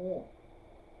later on.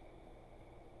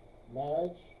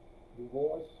 Marriage,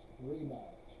 divorce, remarriage.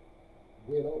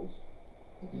 Widows.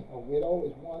 A widow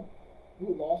is one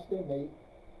who lost their mate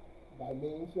by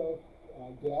means of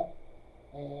death,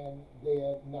 and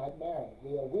they're not married.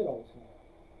 They are widows now.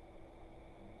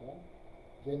 Okay?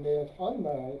 Then there's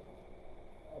unmarried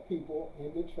people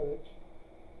in the church,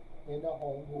 in the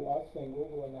home, who are single,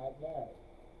 who are not married.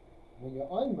 When you're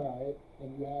unmarried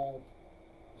and you have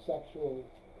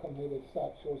committed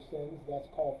sexual sins, that's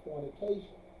called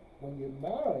fornication. When you're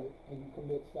married and you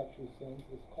commit sexual sins,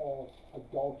 it's called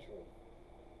adultery.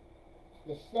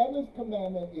 The seventh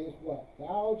commandment is what?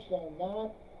 Thou shalt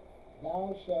not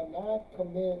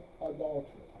commit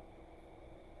adultery.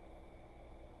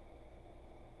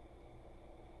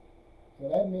 So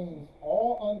that means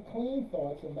all unclean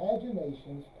thoughts,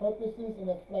 imaginations, purposes, and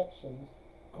affections,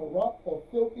 corrupt or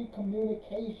filthy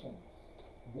communications,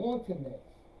 wantonness,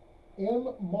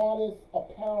 immodest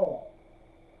apparel.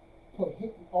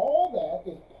 All that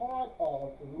is part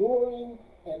of luring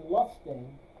and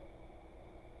lusting,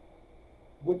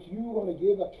 which you're going to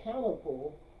give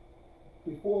accountable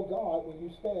before God when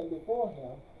you stand before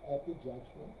Him at the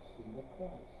judgment seat of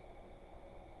Christ.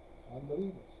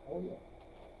 Unbelievers. Oh, yeah.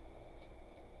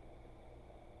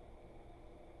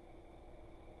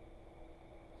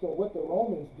 So what the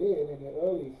Romans did in the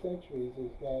early centuries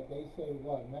is that they say,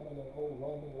 what? Remember the old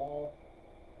Roman law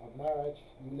of marriage?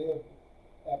 You live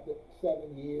after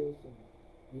 7 years and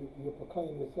you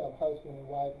proclaim yourself husband and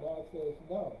wife. God says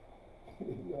no.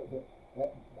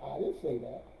 I didn't say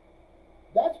that.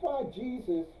 That's why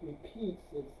Jesus repeats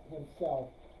himself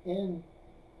in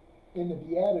the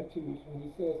Beatitudes when he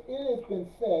says, it has been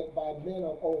said by men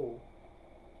of old.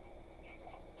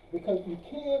 Because you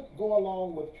can't go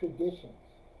along with traditions.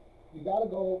 You got to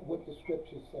go what the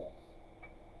scripture says.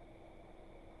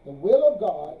 The will of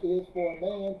God is for a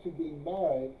man to be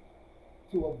married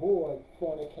to avoid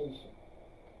fornication.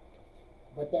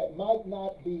 But that might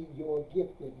not be your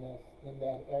giftedness in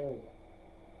that area.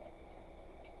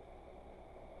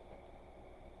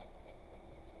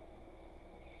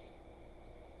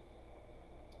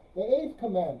 The 8th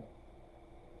commandment,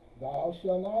 thou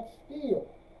shalt not steal.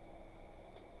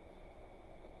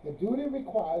 The duty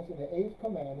required in the 8th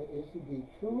commandment is to be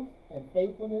truth and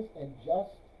faithfulness and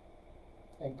just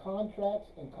and contracts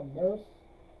and commerce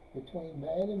between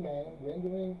man and man,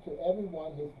 rendering to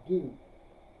everyone his due.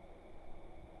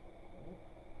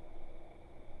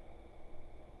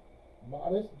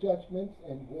 Modest judgments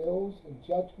and wills and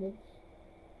judgments,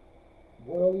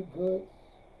 worldly goods.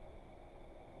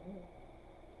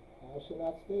 Thou shalt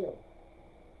not steal.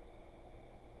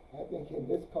 I think in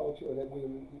this culture that we're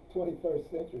in the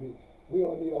 21st century, we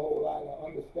don't need a whole lot of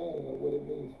understanding of what it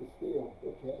means to steal,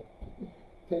 okay?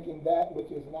 Taking that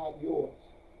which is not yours,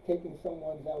 taking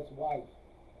someone else's wife,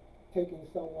 taking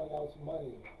someone else's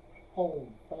money, home,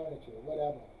 furniture,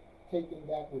 whatever, taking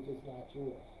that which is not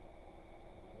yours.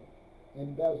 Okay?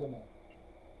 Embezzlement.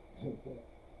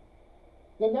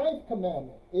 The 9th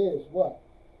commandment is what?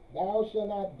 Thou shalt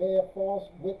not bear false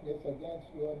witness against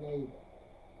your neighbor.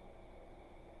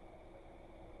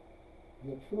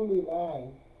 You're truly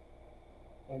lying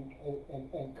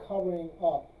and covering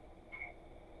up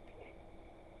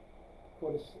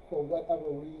for whatever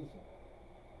reason.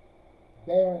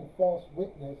 Bearing false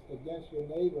witness against your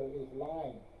neighbor is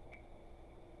lying.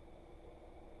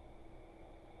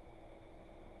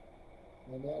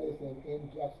 And that is an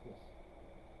injustice.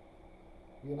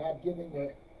 You're not giving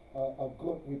a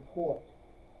good report.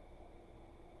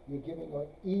 You're giving an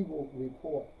evil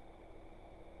report.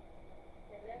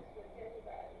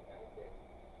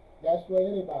 That's for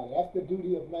anybody. That's the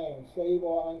duty of man, saved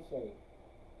or unsaved.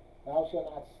 Thou shalt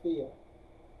not steal,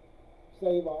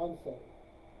 saved or unsaved.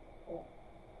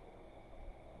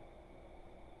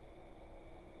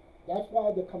 That's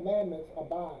why the commandments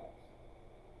abide.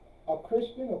 A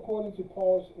Christian, according to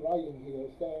Paul's writing here,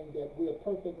 is saying that we are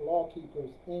perfect law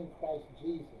keepers in Christ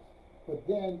Jesus. But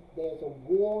then there's a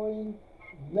warring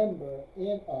member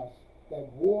in us that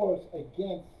wars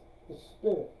against the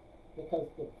spirit, because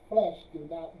the flesh do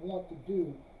not want to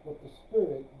do what the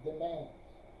Spirit demands.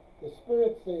 The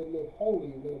Spirit said, live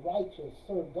holy, live righteous,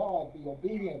 serve God, be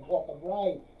obedient, walk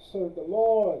upright, serve the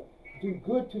Lord, do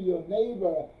good to your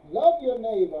neighbor, love your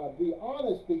neighbor, be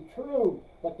honest, be true.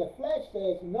 But the flesh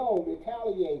says, no,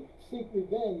 retaliate, seek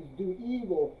revenge, do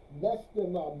evil, mess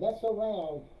them up, mess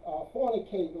around,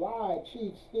 fornicate, lie,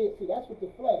 cheat, steal. See, that's what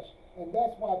the flesh. And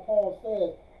that's why Paul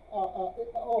says,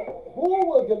 who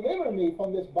will deliver me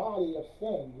from this body of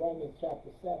sin? Romans chapter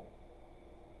 7.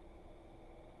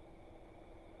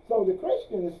 So the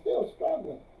Christian is still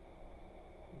struggling.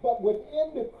 But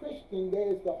within the Christian,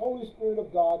 there is the Holy Spirit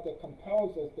of God that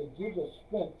compels us, that gives us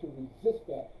strength to resist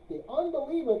that. The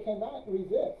unbeliever cannot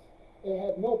resist. They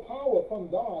have no power from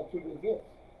God to resist.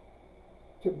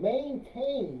 To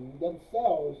maintain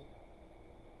themselves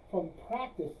from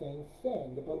practicing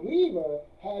sin. The believer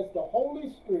has the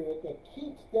Holy Spirit that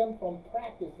keeps them from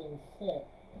practicing sin.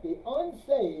 The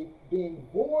unsaved, being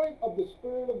void of the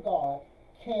Spirit of God,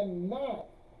 cannot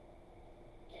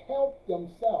help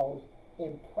themselves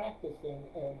in practicing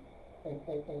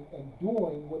and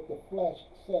doing what the flesh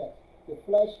says. The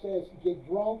flesh says get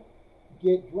drunk,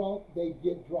 they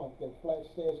get drunk. The flesh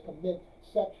says commit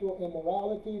sexual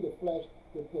immorality, the flesh,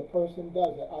 the person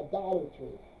does it.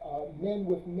 Idolatry, men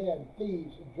with men,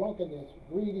 thieves, drunkenness,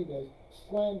 greediness,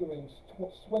 slandering,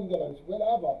 swindlers,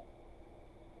 whatever.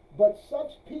 But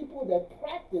such people that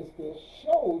practice this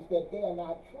shows that they are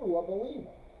not true a believer.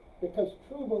 Because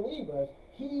true believers,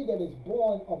 he that is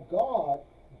born of God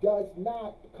does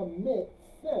not commit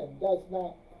sin, does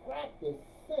not practice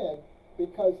sin,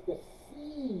 because the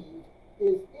seed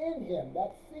is in him.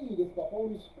 That seed is the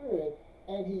Holy Spirit,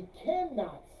 and he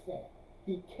cannot sin.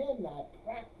 He cannot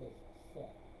practice sin.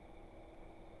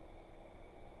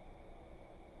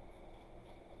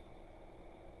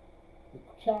 The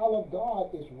child of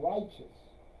God is righteous.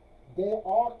 They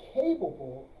are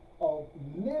capable of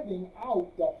living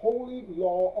out the holy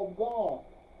law of God.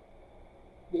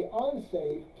 The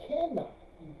unsaved cannot.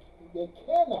 They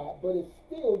cannot, but it's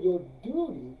still your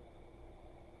duty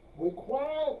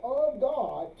required of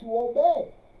God to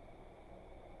obey.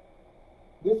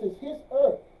 This is his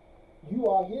earth. You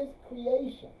are his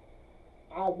creation.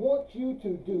 I want you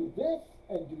to do this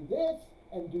and do this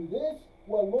and do this.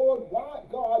 Well, Lord, why,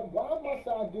 God, why must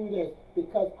I do this?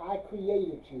 Because I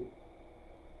created you.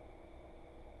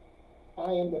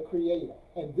 I am the creator,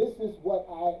 and this is what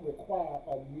I require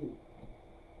of you.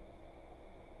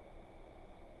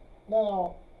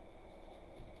 Now,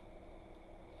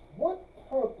 what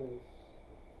purpose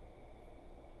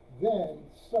then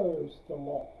serves the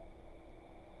law?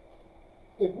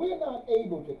 If we're not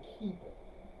able to keep it,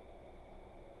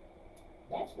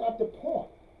 that's not the point.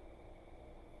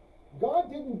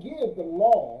 God didn't give the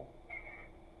law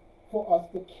for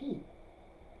us to keep.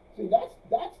 See, that's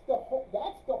the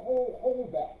whole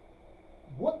holdback.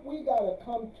 What we got to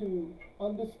come to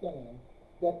understand,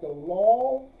 that the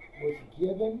law was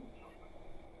given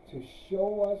to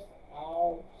show us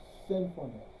our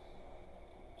sinfulness,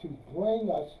 to bring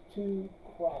us to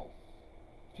Christ,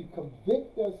 to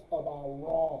convict us of our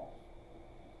wrong.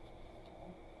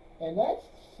 And that's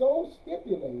so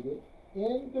stipulated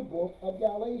in the book of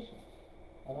Galatians.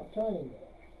 And I'm turning there.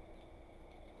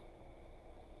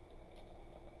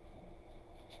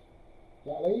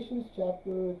 Galatians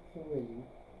chapter 3.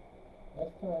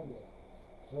 Let's turn there.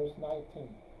 Verse 19.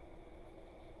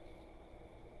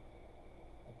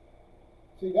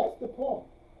 See, that's the point.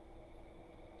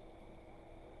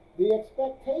 The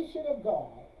expectation of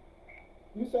God.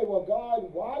 You say, well,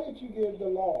 God, why did you give the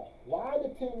law? Why the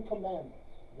 10 Commandments?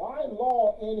 Why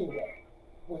law anyway?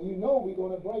 When you know we're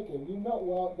going to break it. You know,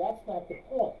 well, that's not the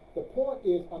point. The point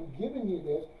is, I'm giving you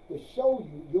this to show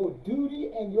you your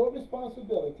duty and your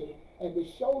responsibility, and to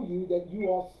show you that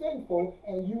you are sinful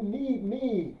and you need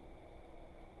me.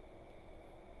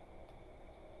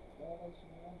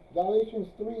 Galatians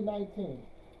 3:19.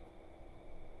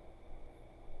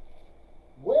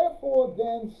 Wherefore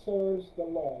then serves the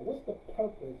law? What's the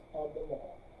purpose of the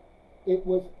law? It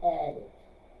was added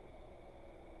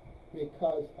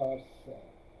because of sin.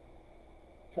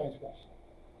 Transgression.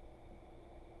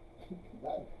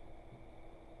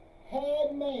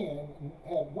 Had man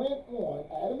had went on,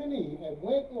 Adam and Eve had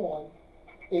went on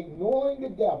ignoring the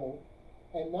devil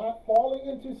and not falling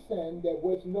into sin, there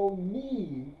was no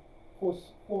need for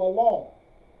a law.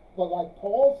 But like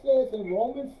Paul says in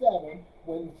Romans 7,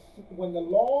 when the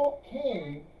law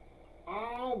came,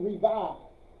 I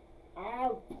revived.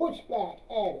 I pushed back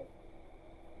at it.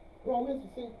 Romans,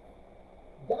 see,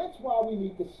 that's why we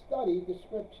need to study the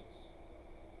scriptures.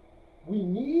 We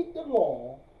need the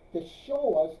law to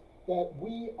show us that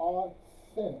we are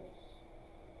sinners.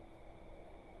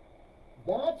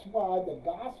 That's why the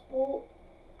gospel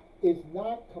is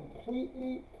not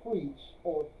completely preached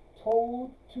or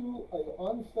told to an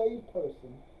unsaved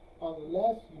person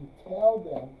unless you tell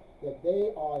them that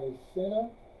they are a sinner,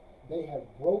 they have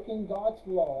broken God's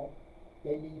law,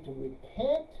 they need to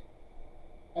repent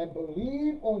and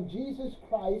believe on Jesus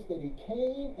Christ, that he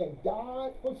came and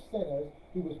died for sinners,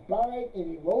 he was buried and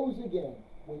he rose again.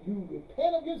 When you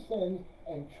repent of your sins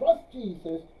and trust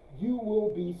Jesus, you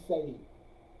will be saved.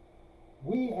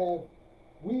 We have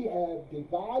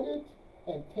divided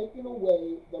and taken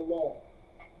away the law.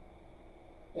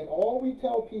 And all we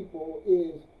tell people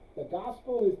is the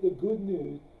gospel is the good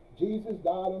news. Jesus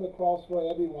died on the cross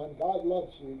for everyone. God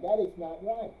loves you. That is not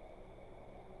right.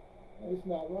 That is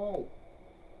not right.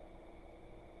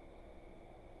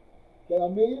 There are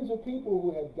millions of people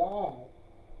who have died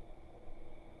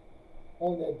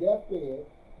on their deathbed,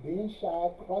 being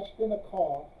shot, crushed in a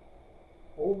car,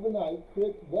 overnight,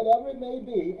 whatever it may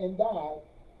be, and died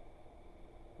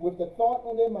with the thought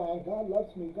on their mind, God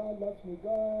loves me, God loves me,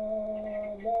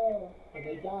 God loves, and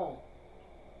they died.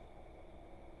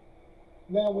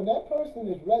 Now, when that person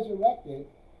is resurrected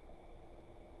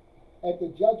at the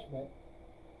judgment,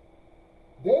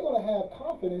 they're going to have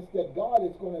confidence that God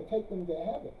is going to take them to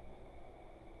heaven.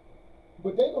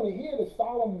 But they're going to hear the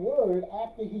solemn word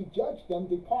after he judged them,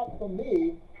 depart from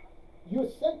me, you're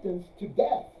sentenced to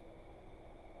death.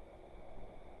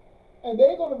 And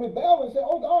they're going to rebel and say,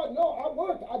 oh God, no, I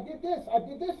worked, I did this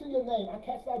in your name, I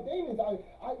cast out demons,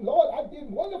 Lord, I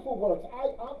did wonderful works,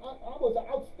 I was an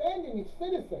outstanding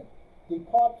citizen.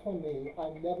 Depart from me, I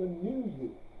never knew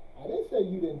you. I didn't say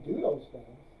you didn't do those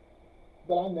things,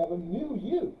 but I never knew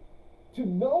you. To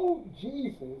know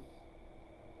Jesus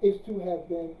is to have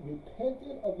been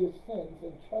repentant of your sins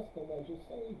and trust him as your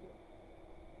Savior.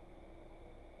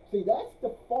 See, that's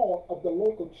the fault of the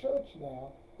local church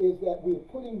now, is that we're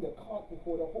putting the cart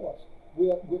before the horse.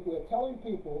 We're telling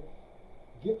people,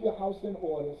 get your house in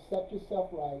order, set yourself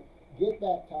right, get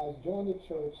baptized, join the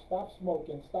church, stop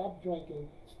smoking, stop drinking,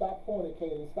 stop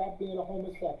fornicating, stop being a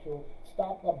homosexual,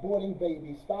 stop aborting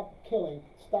babies, stop killing,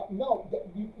 stop. No,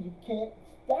 you can't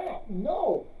stop.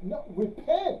 No,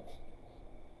 repent.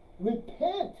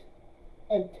 Repent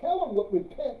and tell them what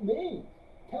repent means.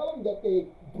 Tell them that they've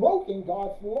broken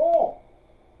God's law.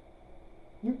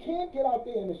 You can't get out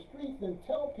there in the streets and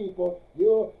tell people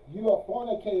you're a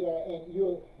fornicator and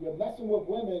you're messing with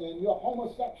women and you're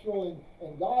homosexual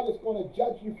and God is going to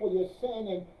judge you for your sin,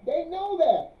 and they know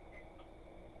that.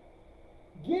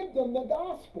 Give them the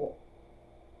gospel.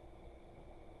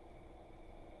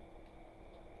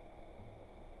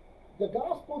 The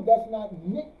gospel does not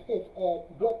nitpick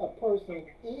at what a person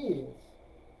is.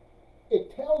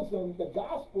 It tells them, the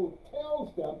gospel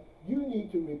tells them, you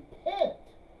need to repent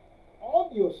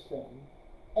of your sin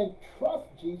and trust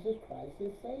Jesus Christ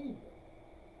as Savior.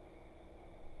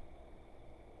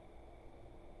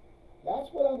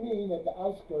 That's what I mean at the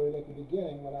outskirt at the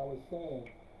beginning when I was saying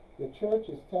the church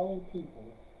is telling people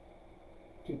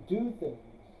to do things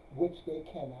which they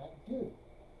cannot do.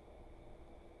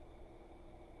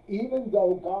 Even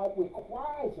though God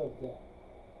requires of them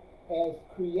as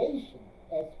creation,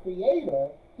 as creator,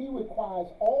 he requires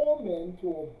all men to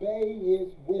obey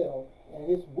his will, and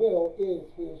his will is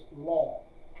his law.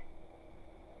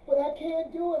 But I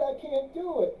can't do it, I can't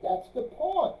do it. That's the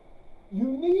point. You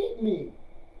need me.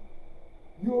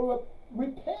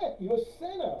 Repent, you're a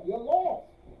sinner, you're lost.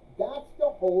 That's the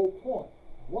whole point.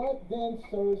 What then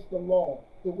serves the law?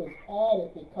 It was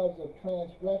added because of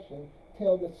transgression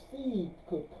till the seed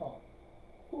could come.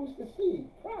 Who's the seed?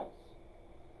 Christ.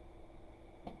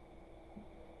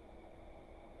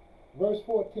 Verse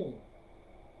 14.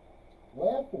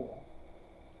 Wherefore,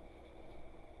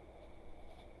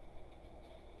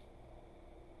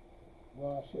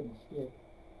 well, I shouldn't skip.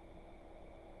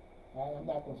 I'm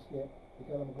not going to skip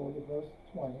because I'm going to go to verse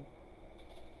 20.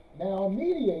 Now, a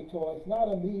mediator is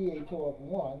not a mediator of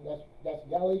one. That's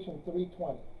Galatians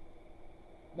 3:20.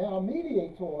 Now, a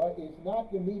mediator is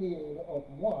not the mediator of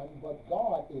one, but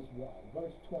God is one.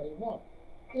 Verse 21.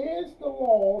 Is the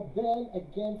law then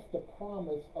against the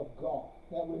promise of God?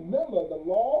 Now, remember, the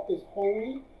law is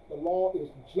holy, the law is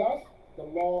just, the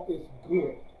law is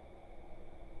good.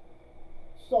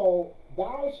 So,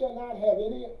 thou shalt not have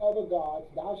any other gods,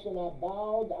 thou shalt not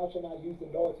bow, thou shalt not use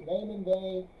the Lord's name in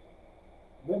vain.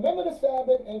 Remember the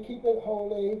Sabbath and keep it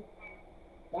holy.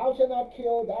 Thou shalt not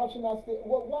kill, thou shalt not steal.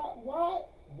 Well,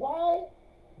 why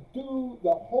do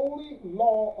the holy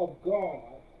law of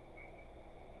God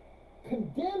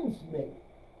condemns me?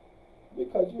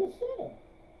 Because you're a sinner.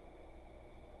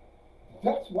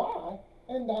 That's why,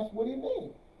 and that's what he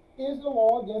means. Is the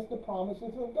law against the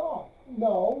promises of God?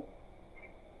 No.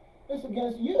 It's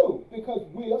against you, because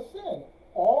we are sinners.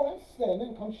 All have sinned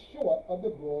and come short of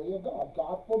the glory of God.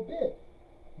 God forbid.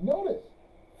 Notice,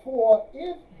 for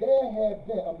if there had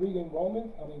been, I'm reading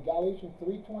Galatians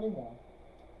 3:21,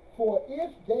 for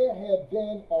if there had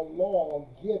been a law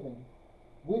given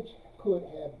which could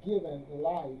have given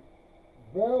life,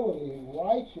 verily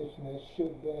righteousness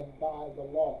should have been by the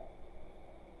law.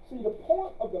 See, the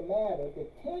point of the matter, the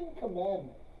Ten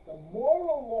Commandments, the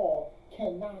moral law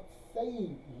cannot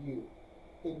save you.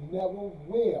 It never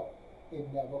will.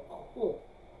 It never could.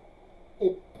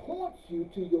 It points you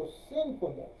to your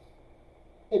sinfulness.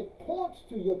 It points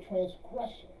to your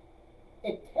transgression.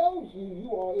 It tells you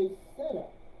you are a sinner.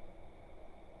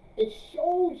 It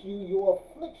shows you your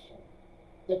affliction,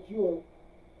 that you are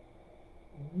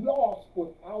lost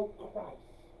without Christ.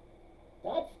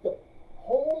 That's the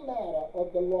whole matter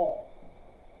of the law.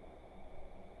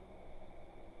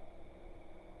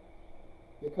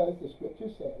 Because the scripture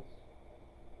says,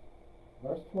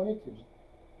 verse 22,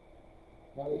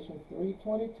 Galatians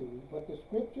 3:22, but the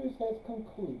scriptures has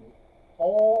concluded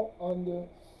all under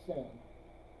sin,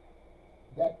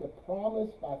 that the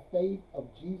promise by faith of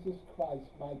Jesus Christ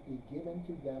might be given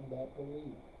to them that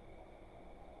believe.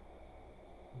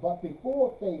 But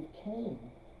before faith came,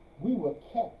 we were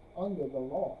kept under the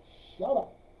law, shut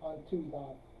up unto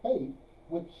thy faith,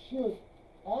 which should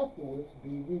afterwards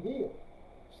be revealed.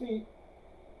 See,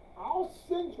 our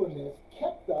sinfulness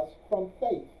kept us from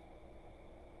faith.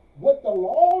 What the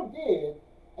law did,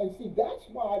 and see, that's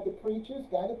why the preachers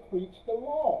got to preach the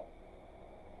law.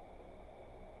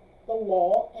 The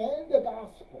law and the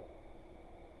gospel.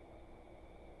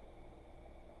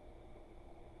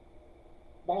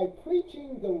 By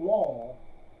preaching the law,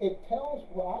 it tells,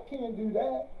 well, I can't do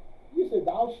that. You say,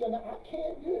 thou shalt not, I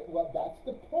can't do it. Well, that's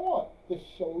the point, to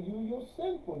show you your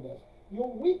sinfulness,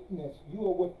 your weakness. You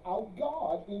are without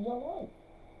God in your life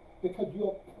because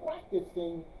you're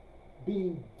practicing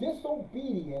being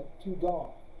disobedient to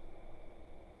God.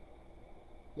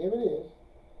 Here it is,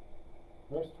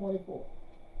 verse 24.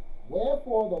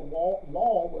 Wherefore the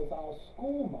law was our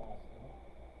schoolmaster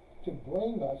to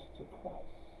bring us to Christ,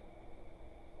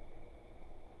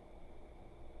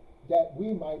 that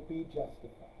we might be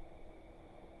justified.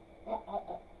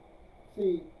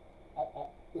 See,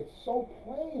 it's so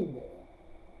plain there.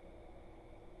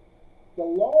 The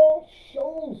law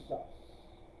shows us.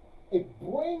 It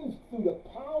brings through the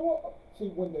power of, see,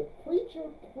 when the preacher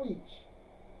preach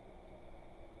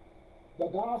the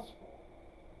gospel,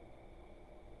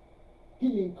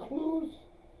 he includes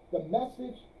the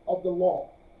message of the law.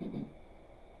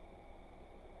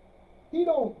 He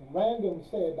don't randomly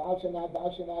say, thou shalt not, thou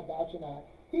shalt not, thou shalt not.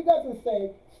 He doesn't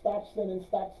say, stop sinning,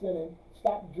 stop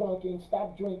drinking,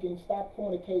 stop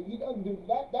fornicating. He doesn't do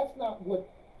that. That's not what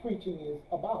preaching is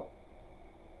about.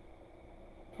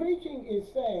 Preaching is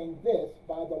saying this: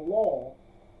 by the law,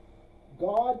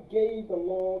 God gave the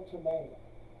law to man.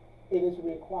 It is a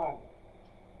requirement.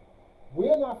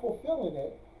 We're not fulfilling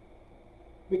it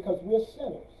because we're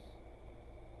sinners.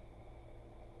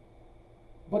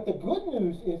 But the good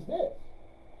news is this: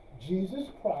 Jesus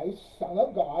Christ, Son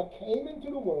of God, came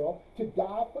into the world to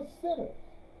die for sinners.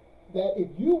 That if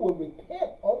you will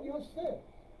repent of your sins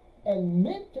and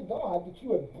admit to God that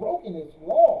you have broken His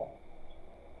law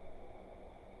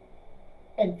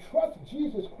and trust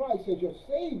Jesus Christ as your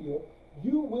Savior,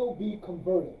 you will be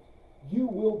converted. You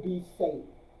will be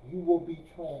saved. You will be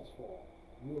transformed.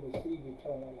 You will receive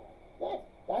eternal life.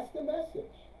 That's the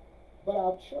message. But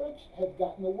our church has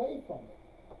gotten away from it.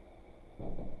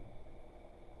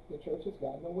 The church has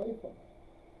gotten away from it.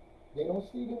 They don't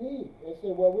see the need. They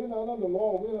say, well, we're not under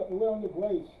law, we're under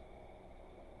grace.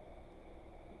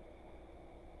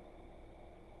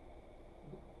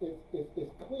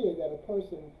 It's clear that a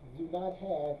person do not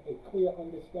have a clear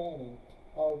understanding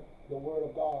of the Word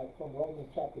of God from Romans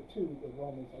chapter 2 to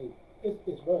Romans 8.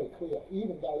 It's very clear.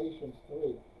 Even Galatians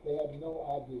 3, they have no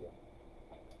idea.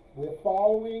 We're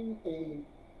following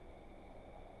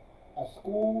a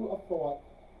school of thought,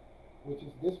 which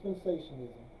is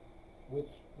dispensationalism, which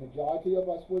majority of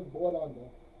us was brought under,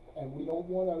 and we don't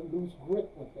want to lose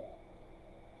grip with that.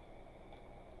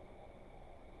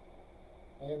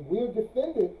 And we're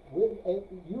defended.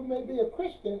 You may be a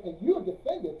Christian, and you're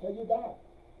defended till you die.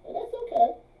 And that's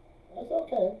okay. That's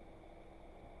okay.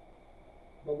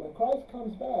 But when Christ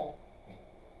comes back,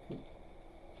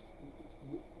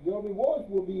 your rewards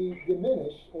will be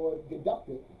diminished or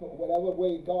deducted, whatever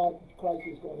way Christ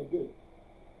is going to do.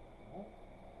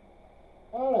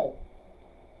 All right.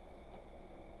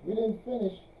 We didn't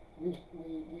finish. We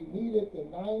needed the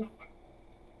ninth.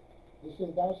 It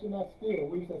says, thou shalt not steal.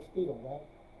 We said steal, right?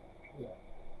 Yeah.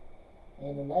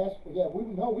 And the last, we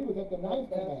was at the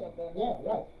ninth commandment. Yeah,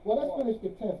 right. Well, let's finish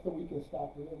the 10th so we can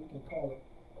stop here. We can call it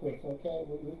quits, okay?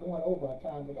 We're going over our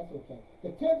time, but that's okay.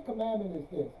 The 10th commandment is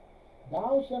this: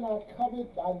 thou shalt not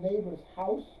covet thy neighbor's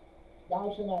house.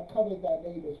 Thou shalt not covet thy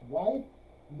neighbor's wife,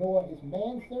 nor his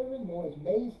manservant, nor his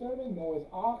maidservant, nor his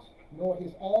ox, nor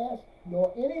his ass, nor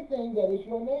anything that is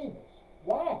your neighbor's.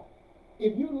 Why?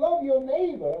 If you love your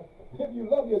neighbor, if you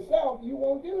love yourself, you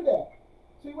won't do that.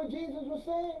 See what Jesus was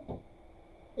saying?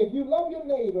 If you love your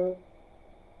neighbor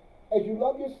as you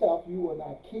love yourself, you will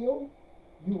not kill,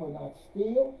 you will not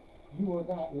steal, you will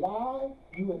not lie,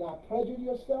 you will not perjure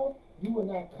yourself, you will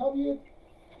not covet.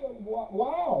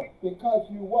 Wow! Because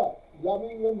you what?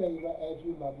 Loving your neighbor as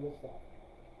you love yourself.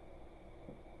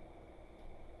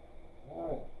 All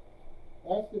right.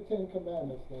 That's the 10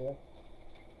 Commandments there.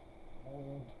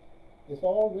 It's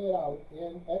all read out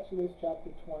in Exodus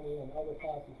chapter 20 and other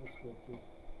passages of Scripture.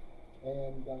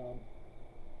 And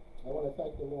I want to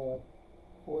thank the Lord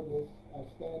for this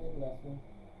outstanding lesson.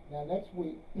 Now, next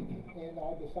week, in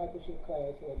our discipleship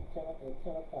class at 10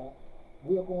 o'clock,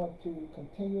 we are going to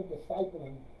continue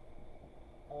discipling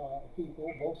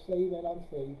people, both saved and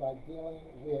unsaved, by dealing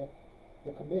with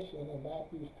the commission in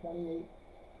Matthew 28,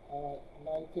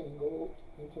 19, go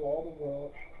into all the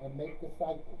world and make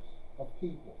disciples of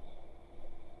peoples.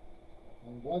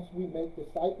 And once we make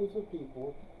disciples of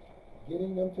people,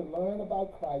 getting them to learn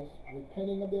about Christ,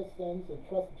 repenting of their sins, and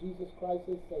trust Jesus Christ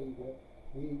as Savior,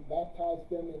 we baptize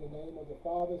them in the name of the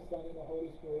Father, Son, and the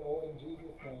Holy Spirit, or in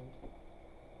Jesus' name.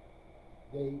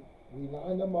 We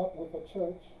line them up with a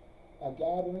church, a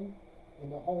gathering, in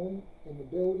the home, in the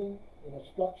building, in a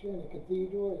structure, in a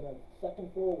cathedral, in a second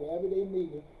floor, wherever they're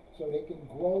meeting, so they can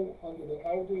grow under the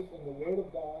elders in the Word of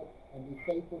God and be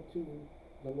faithful to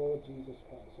the Lord Jesus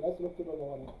Christ. So let's look to the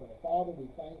Lord in prayer. Father, we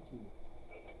thank you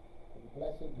for the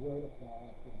blessed Word of God,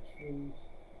 for the truths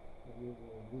of your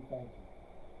Word. We thank you.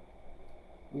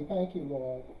 We thank you,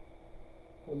 Lord,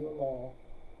 for your law.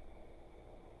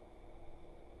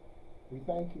 We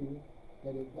thank you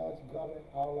that it does govern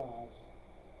our lives.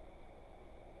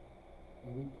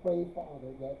 And we pray,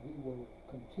 Father, that we will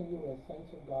continue as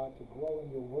saints of God to grow in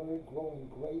your Word, grow in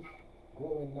grace,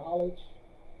 grow in knowledge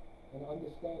and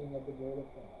understanding of the Word of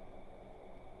God.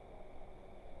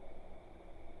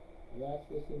 We ask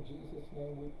this in Jesus'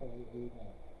 name we pray.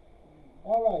 Amen.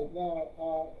 All right, now,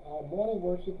 our morning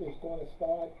worship is going to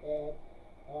start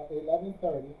at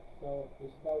 11:30, so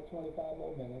it's about 25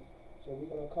 more minutes. So we're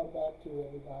going to come back to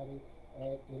everybody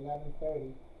at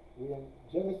 11:30. We're in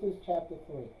Genesis chapter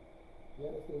 3.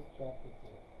 Genesis chapter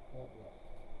 3. God bless.